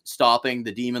for stopping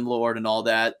the Demon Lord and all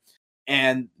that.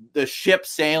 And the ship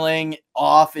sailing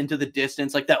off into the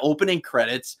distance, like that opening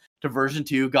credits to version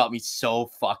 2 got me so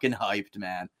fucking hyped,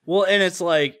 man. Well, and it's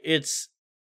like it's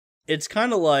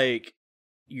kind of like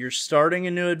you're starting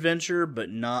a new adventure, but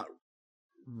not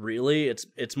really.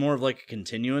 It's more of like a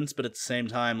continuance, but at the same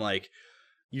time, like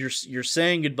you're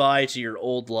saying goodbye to your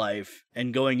old life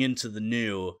and going into the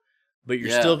new, but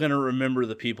you're still gonna remember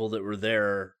the people that were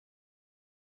there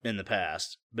in the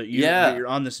past. But you're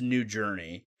on this new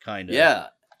journey. Kind of. Yeah.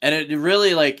 And it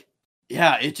really like,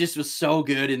 it just was so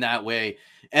good in that way.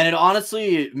 And it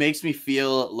honestly makes me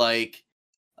feel like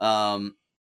how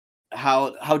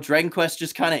Dragon Quest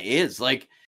just kind of is. Like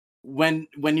when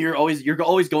you're always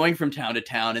going from town to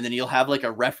town, and then you'll have like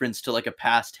a reference to like a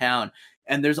past town,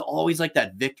 and there's always like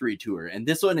that victory tour. And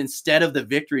this one, instead of the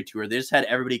victory tour, they just had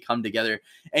everybody come together,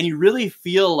 and you really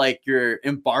feel like you're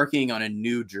embarking on a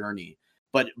new journey.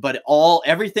 But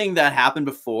everything that happened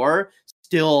before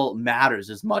still matters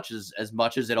as much as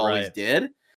it always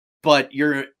did, but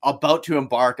you're about to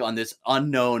embark on this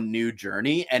unknown new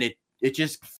journey, and it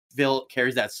just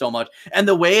carries that so much. And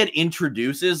the way it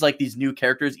introduces like these new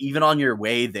characters even on your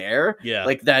way there,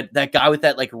 like that guy with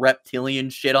that like reptilian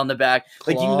shit on the back,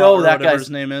 like Claw, that guy's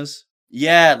name is,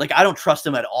 like I don't trust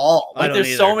him at all. Like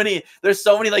there's so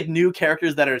many like new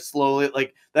characters that are slowly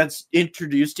like that's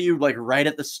introduced to you like right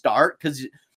at the start,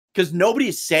 because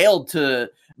nobody sailed to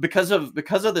because of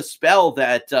the spell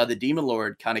that the Demon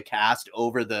Lord kind of cast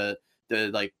over the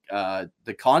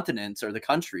continents or the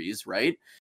countries, right?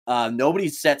 Nobody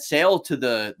set sail to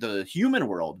the human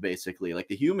world, basically, like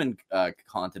the human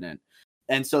continent.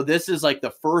 And so this is like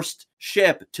the first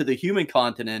ship to the human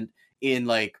continent in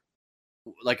like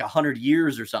 100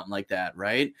 years or something like that,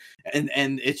 right?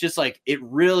 And it's just like it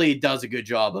really does a good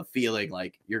job of feeling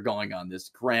like you're going on this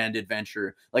grand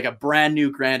adventure, like a brand new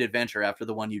grand adventure after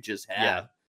the one you just had.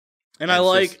 And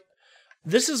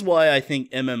this is why I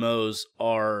think MMOs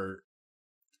are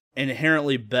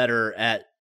inherently better at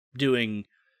doing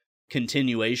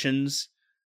continuations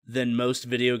than most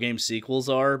video game sequels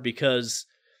are, because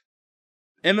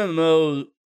MMO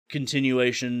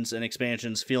continuations and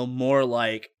expansions feel more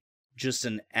like just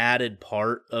an added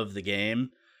part of the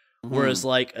game, whereas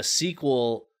like a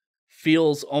sequel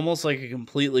feels almost like a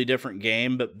completely different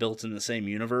game but built in the same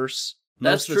universe.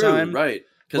 That's true, time. Right?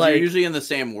 Because like, you're usually in the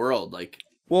same world. Like,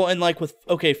 well, and like with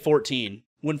 14,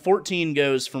 when 14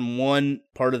 goes from one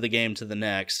part of the game to the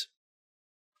next,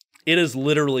 it is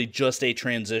literally just a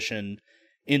transition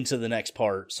into the next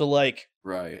part. So like,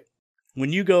 right,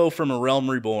 when you go from A Realm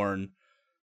Reborn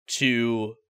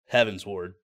to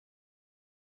Heavensward,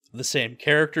 the same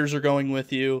characters are going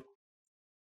with you.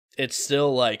 It's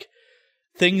still like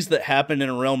things that happen in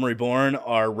A Realm Reborn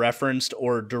are referenced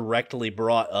or directly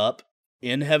brought up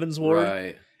in Heavensward.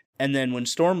 Right. And then when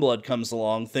Stormblood comes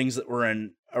along, things that were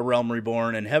in A Realm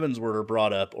Reborn and Heavensward are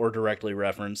brought up or directly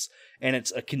referenced. And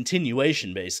it's a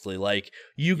continuation, basically. Like,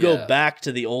 you go back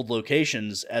to the old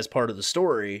locations as part of the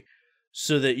story,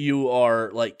 so that you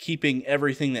are like keeping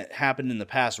everything that happened in the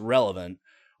past relevant.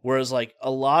 Whereas like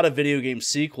a lot of video game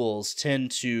sequels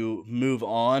tend to move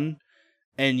on.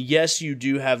 And yes, you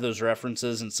do have those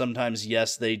references, and sometimes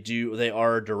yes, they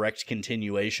are a direct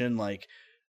continuation, like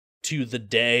to the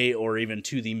day or even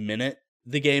to the minute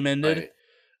the game ended. Right.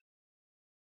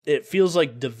 It feels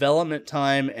like development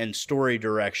time and story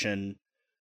direction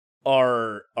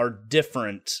are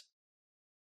different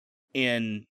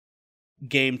in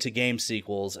game to game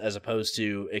sequels as opposed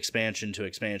to expansion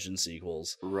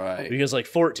sequels. Right. Because like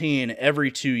 14,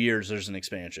 every 2 years there's an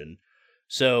expansion.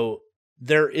 So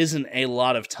there isn't a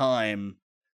lot of time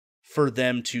for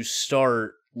them to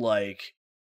start like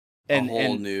a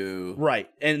whole new right.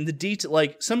 And the detail,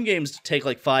 like some games take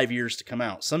like 5 years to come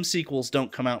out. Some sequels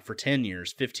don't come out for 10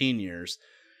 years, 15 years.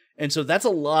 And so that's a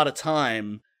lot of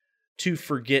time to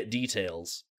forget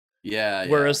details. Yeah.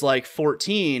 Whereas like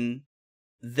 14,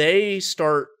 they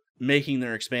start making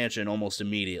their expansion almost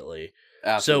immediately.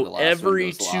 After So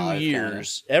every 2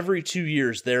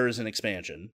 years, there is an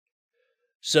expansion.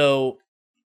 So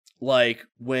like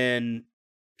when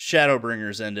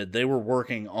Shadowbringers ended, they were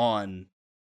working on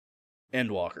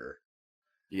Endwalker.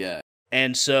 Yeah.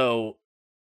 And so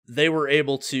they were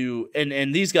able to,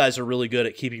 and these guys are really good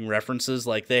at keeping references.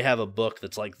 Like they have a book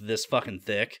that's like this fucking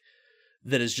thick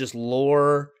that is just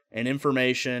lore and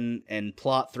information and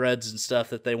plot threads and stuff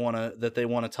that they want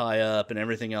to tie up and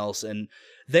everything else. And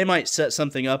they might set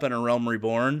something up in A Realm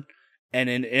Reborn, and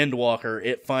in Endwalker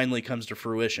it finally comes to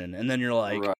fruition. And then you're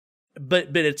like, right.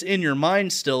 but it's in your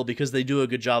mind still because they do a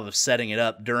good job of setting it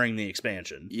up during the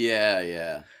expansion.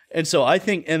 Yeah. And so I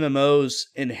think MMOs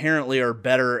inherently are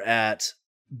better at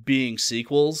being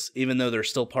sequels, even though they're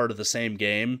still part of the same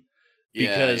game,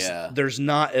 because there's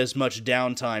not as much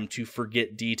downtime to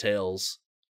forget details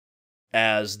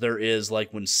as there is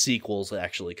like when sequels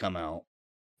actually come out.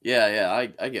 Yeah,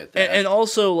 I get that. And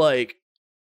also, like,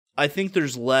 I think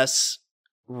there's less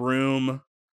room.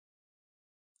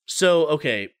 So,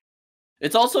 okay.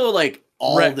 It's also like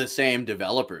all the same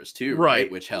developers too,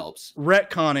 right? Which helps.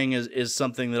 Retconning is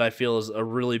something that I feel is a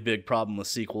really big problem with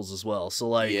sequels as well. So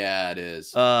like, yeah, it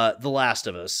is. The Last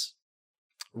of Us,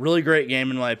 really great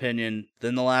game in my opinion.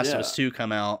 Then The Last of Us 2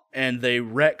 come out, and they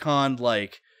retconned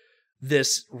like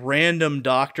this random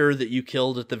doctor that you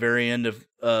killed at the very end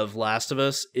of Last of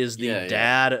Us is the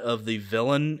dad of the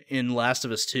villain in Last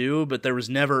of Us 2, but there was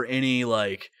never any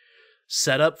like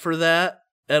setup for that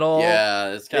at all. Yeah,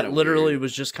 it's kind of literally weird.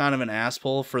 Was just kind of an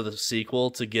asshole for the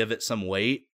sequel to give it some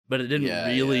weight, but it didn't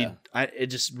really. It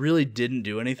just really didn't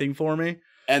do anything for me.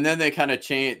 And then they kind of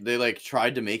changed. They like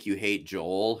tried to make you hate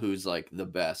Joel, who's like the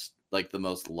best, like the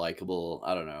most likable.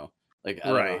 I don't know. Like I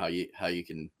don't know how you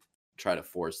can try to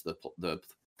force the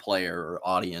player or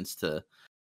audience to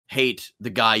hate the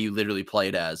guy you literally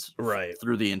played as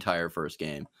through the entire first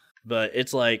game. But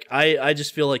it's like I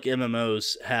just feel like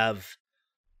MMOs have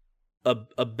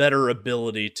a better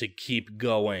ability to keep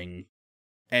going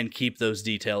and keep those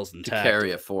details intact. To carry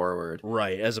it forward.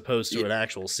 Right, as opposed to an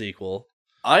actual sequel.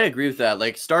 I agree with that.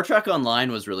 Like Star Trek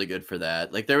Online was really good for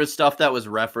that. Like there was stuff that was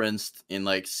referenced in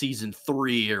like season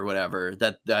 3 or whatever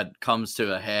that comes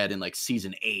to a head in like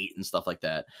season 8 and stuff like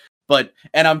that. But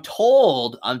and I'm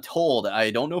told,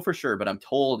 I don't know for sure, but I'm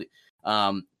told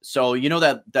so you know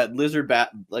that lizard bat,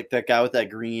 like that guy with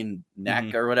that green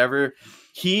neck or whatever,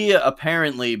 he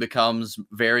apparently becomes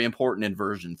very important in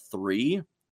version 3.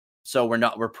 So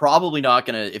we're probably not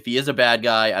gonna, if he is a bad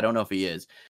guy, I don't know if he is,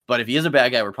 but if he is a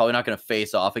bad guy, we're probably not gonna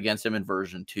face off against him in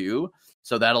version 2.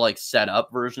 So that'll like set up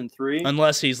version 3.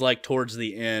 Unless he's like towards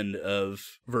the end of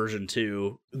version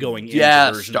 2 going into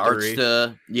version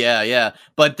 3. Yeah.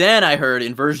 But then I heard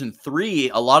in version 3,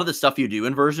 a lot of the stuff you do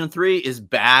in version 3 is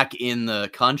back in the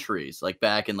countries, like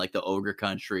back in like the ogre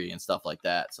country and stuff like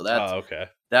that. So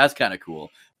that's kind of cool.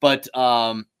 But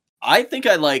I think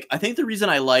the reason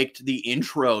I liked the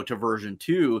intro to version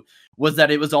 2 was that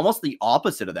it was almost the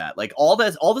opposite of that. Like all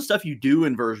the stuff you do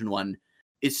in version 1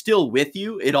 is still with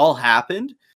you. It all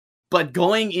happened, but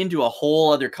going into a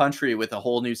whole other country with a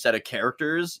whole new set of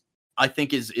characters, I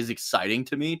think is exciting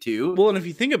to me too. Well, and if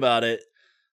you think about it,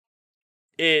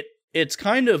 it's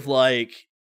kind of like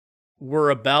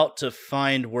we're about to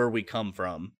find where we come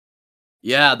from.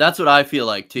 Yeah, that's what I feel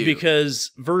like too. Because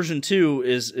version 2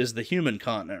 is the human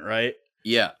continent, right?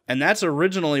 Yeah. And that's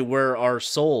originally where our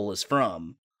soul is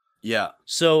from. Yeah.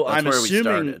 So I'm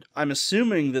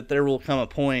assuming that there will come a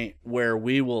point where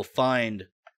we will find,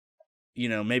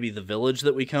 maybe the village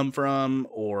that we come from,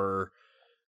 or,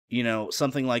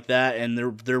 something like that, and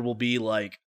there will be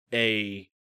like a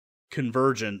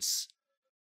convergence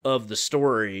of the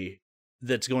story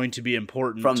that's going to be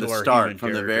important from to the our start, human from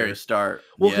the character. very start.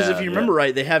 Well, because if Yeah, you yeah. remember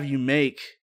right, they have you make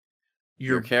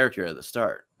your character at the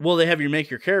start. Well, they have you make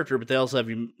your character, but they also have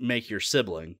you make your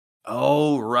sibling.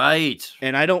 Oh, right.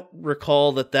 And I don't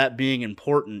recall that being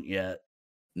important yet.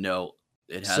 No,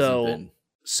 it hasn't been.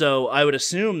 So I would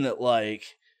assume that like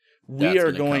we That's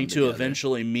are gonna going come to together.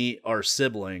 eventually meet our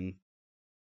sibling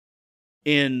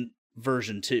in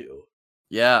version 2.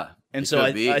 Yeah. And it so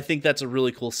could be. I think that's a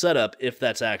really cool setup if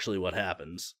that's actually what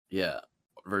happens. Yeah,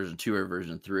 version 2 or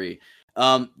version 3.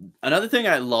 Another thing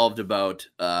I loved about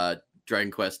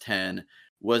Dragon Quest X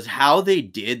was how they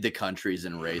did the countries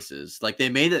and races. Like they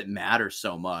made it matter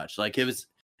so much. Like it was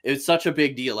such a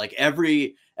big deal. Like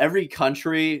every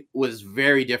country was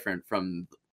very different from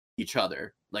each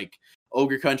other. Like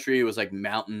Ogre Country was like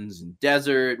mountains and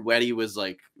desert. Wedi was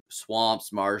like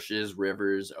swamps, marshes,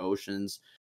 rivers, oceans,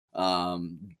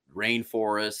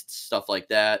 rainforests, stuff like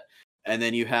that. And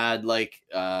then you had like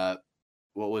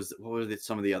what were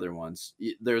some of the other ones?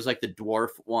 There's like the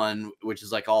dwarf one, which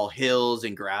is like all hills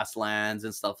and grasslands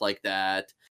and stuff like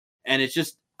that. And it's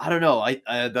just, I don't know.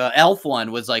 The elf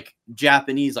one was like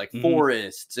Japanese, like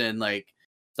forests and like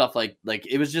stuff like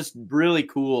it was just really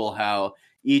cool how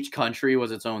each country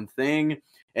was its own thing,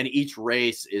 and each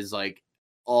race is like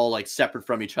all like separate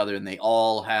from each other, and they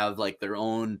all have like their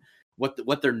own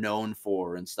what they're known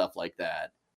for and stuff like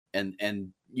that.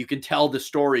 And you can tell the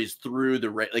stories through the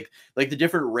like the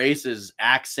different races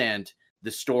accent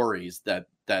the stories that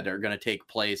are going to take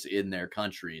place in their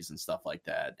countries and stuff like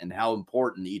that, and how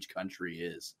important each country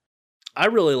is. I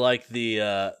really like the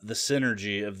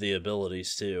synergy of the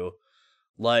abilities too.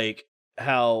 Like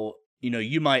how,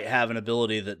 you might have an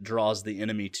ability that draws the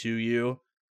enemy to you.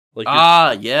 Like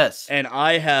yes. And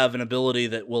I have an ability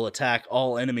that will attack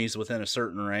all enemies within a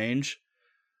certain range.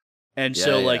 And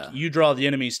you draw the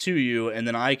enemies to you, and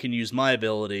then I can use my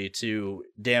ability to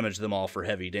damage them all for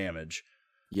heavy damage.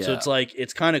 Yeah. So it's like,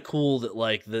 it's kind of cool that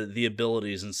like the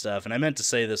abilities and stuff. And I meant to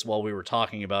say this while we were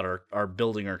talking about our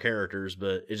building our characters,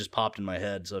 but it just popped in my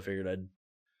head, so I figured I'd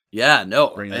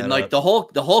bring that like up.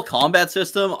 the whole combat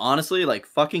system, honestly, like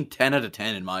fucking 10 out of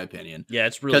 10 in my opinion. Yeah,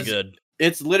 it's really good.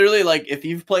 It's literally like if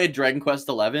you've played Dragon Quest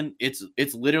 11, it's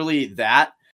literally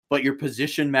that, but your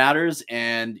position matters,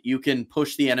 and you can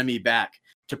push the enemy back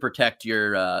to protect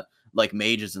your like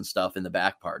mages and stuff in the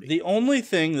back party. The only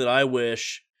thing that I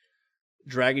wish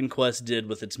Dragon Quest did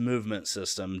with its movement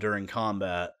system during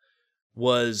combat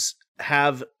was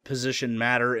have position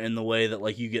matter in the way that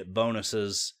like you get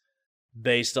bonuses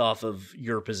based off of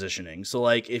your positioning. So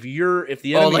like if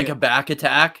the enemy, like a back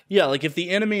attack? Yeah, like if the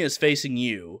enemy is facing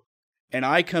you and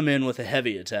I come in with a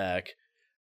heavy attack,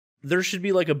 there should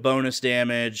be like a bonus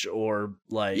damage or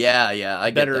like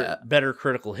I get that. better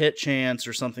critical hit chance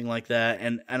or something like that.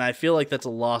 And I feel like that's a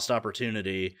lost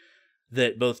opportunity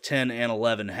that both 10 and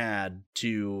 11 had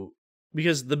to,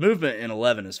 because the movement in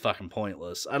 11 is fucking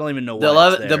pointless. I don't even know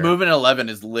why the movement in 11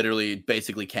 is literally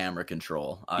basically camera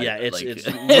control. It's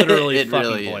literally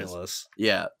fucking really pointless.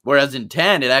 Yeah. Whereas in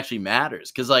 10, it actually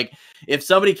matters. Because like if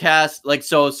somebody casts, like,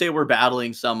 so say we're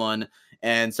battling someone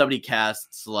and somebody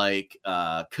casts like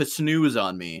Kasnooze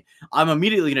on me, I'm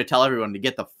immediately going to tell everyone to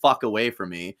get the fuck away from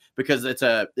me, because it's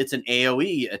an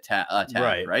AoE attack,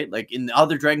 right? Like in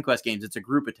other Dragon Quest games, it's a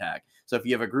group attack. So if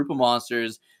you have a group of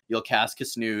monsters, you'll cast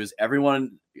Kasnooze.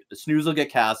 Snooze will get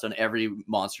cast on every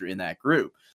monster in that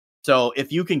group. So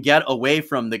if you can get away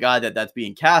from the guy that's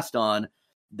being cast on,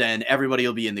 then everybody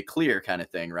will be in the clear, kind of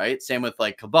thing, right? Same with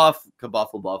like Kabuff.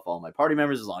 Kabuff will buff all my party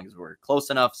members as long as we're close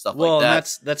enough, stuff like that. Well,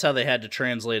 that's how they had to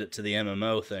translate it to the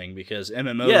MMO thing, because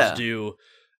MMOs do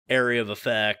area of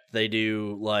effect. They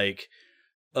do like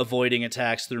avoiding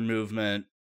attacks through movement,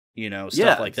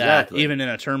 stuff like that. Exactly. Even in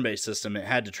a turn-based system, it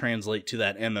had to translate to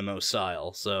that MMO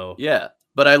style. So yeah,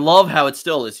 but I love how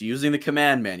it's using the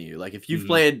command menu. Like if you've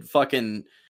played fucking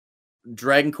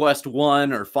Dragon Quest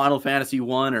 1 or Final Fantasy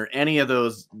 1 or any of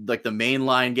those, like the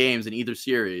mainline games in either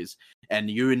series, and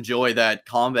you enjoy that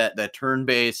combat, that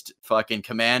turn-based fucking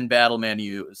command battle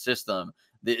menu system,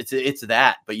 it's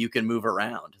that, but you can move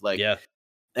around. Like, yeah.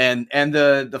 And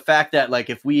the fact that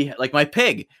like if we, like my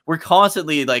pig, we're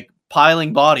constantly like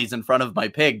piling bodies in front of my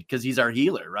pig because he's our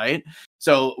healer, right?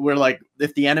 So we're like,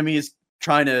 if the enemy is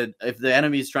trying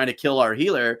to kill our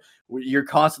healer, you're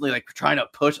constantly like trying to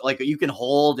push, like you can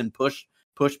hold and push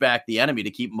back the enemy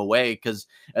to keep him away, because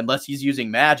unless he's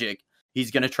using magic, he's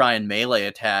going to try and melee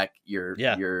attack your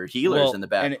healers in the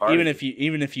back. And even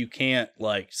if you can't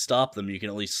like stop them, you can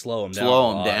at least slow them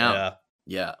down.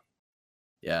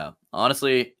 Yeah.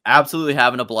 Honestly, absolutely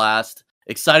having a blast.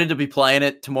 Excited to be playing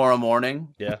it tomorrow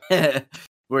morning. Yeah.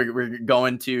 We're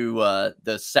going to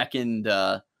the second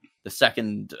the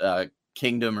second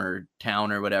kingdom or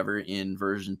town or whatever in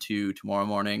version 2 tomorrow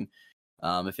morning.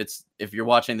 If you're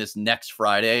watching this next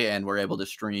Friday and we're able to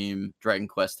stream Dragon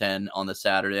Quest X on the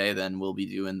Saturday, then we'll be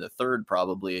doing the third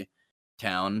probably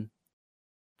town.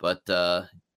 But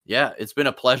yeah, it's been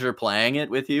a pleasure playing it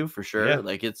with you for sure. Yeah.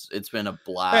 Like it's been a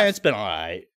blast. It's been all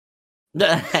right.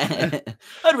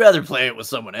 I'd rather play it with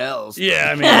someone else.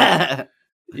 Yeah, I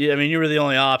mean, you were the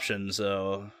only option,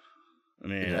 so I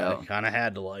mean, I kind of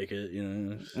had to like it, you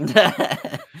know.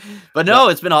 But no,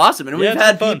 it's been awesome, and Yeah,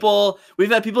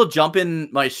 we've had people jump in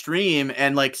my stream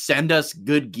and like send us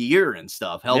good gear and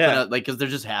stuff, helping us, like because they're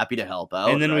just happy to help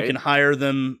out. And then right? we can hire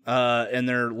them in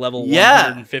their level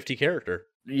 150 character.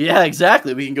 Yeah,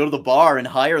 exactly. We can go to the bar and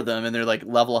hire them, and they're like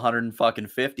level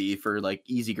 150 for like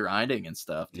easy grinding and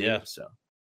stuff. Too. Yeah. So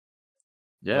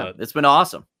yeah, it's been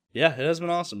awesome. Yeah, it has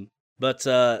been awesome. But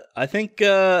I think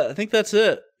that's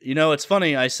it. You know, it's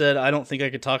funny. I said I don't think I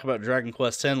could talk about Dragon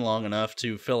Quest X long enough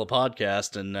to fill a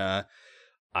podcast, and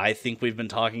I think we've been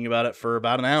talking about it for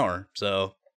about an hour.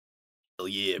 So, oh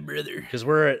yeah, brother. Because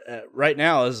we're at right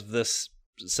now, as this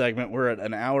segment, we're at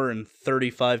an hour and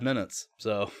 35 minutes.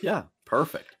 So yeah,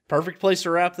 perfect place to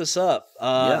wrap this up.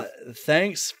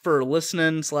 Thanks for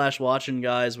listening / watching,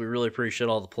 guys. We really appreciate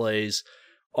all the plays,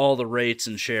 all the rates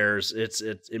and shares.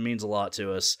 It means a lot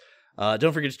to us.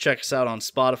 Don't forget to check us out on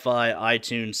Spotify,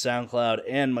 iTunes, SoundCloud,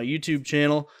 and my YouTube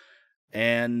channel.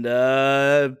 And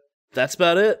that's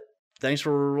about it. Thanks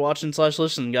for watching /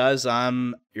 listening, guys.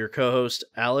 I'm your co-host,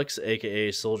 Alex,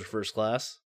 a.k.a. Soldier First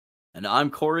Class. And I'm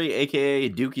Corey, a.k.a.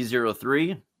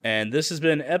 Dookie03. And this has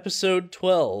been episode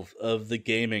 12 of The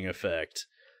Gaming Effect.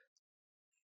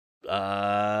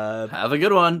 Have a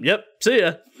good one. Yep. See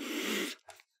ya.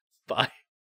 Bye.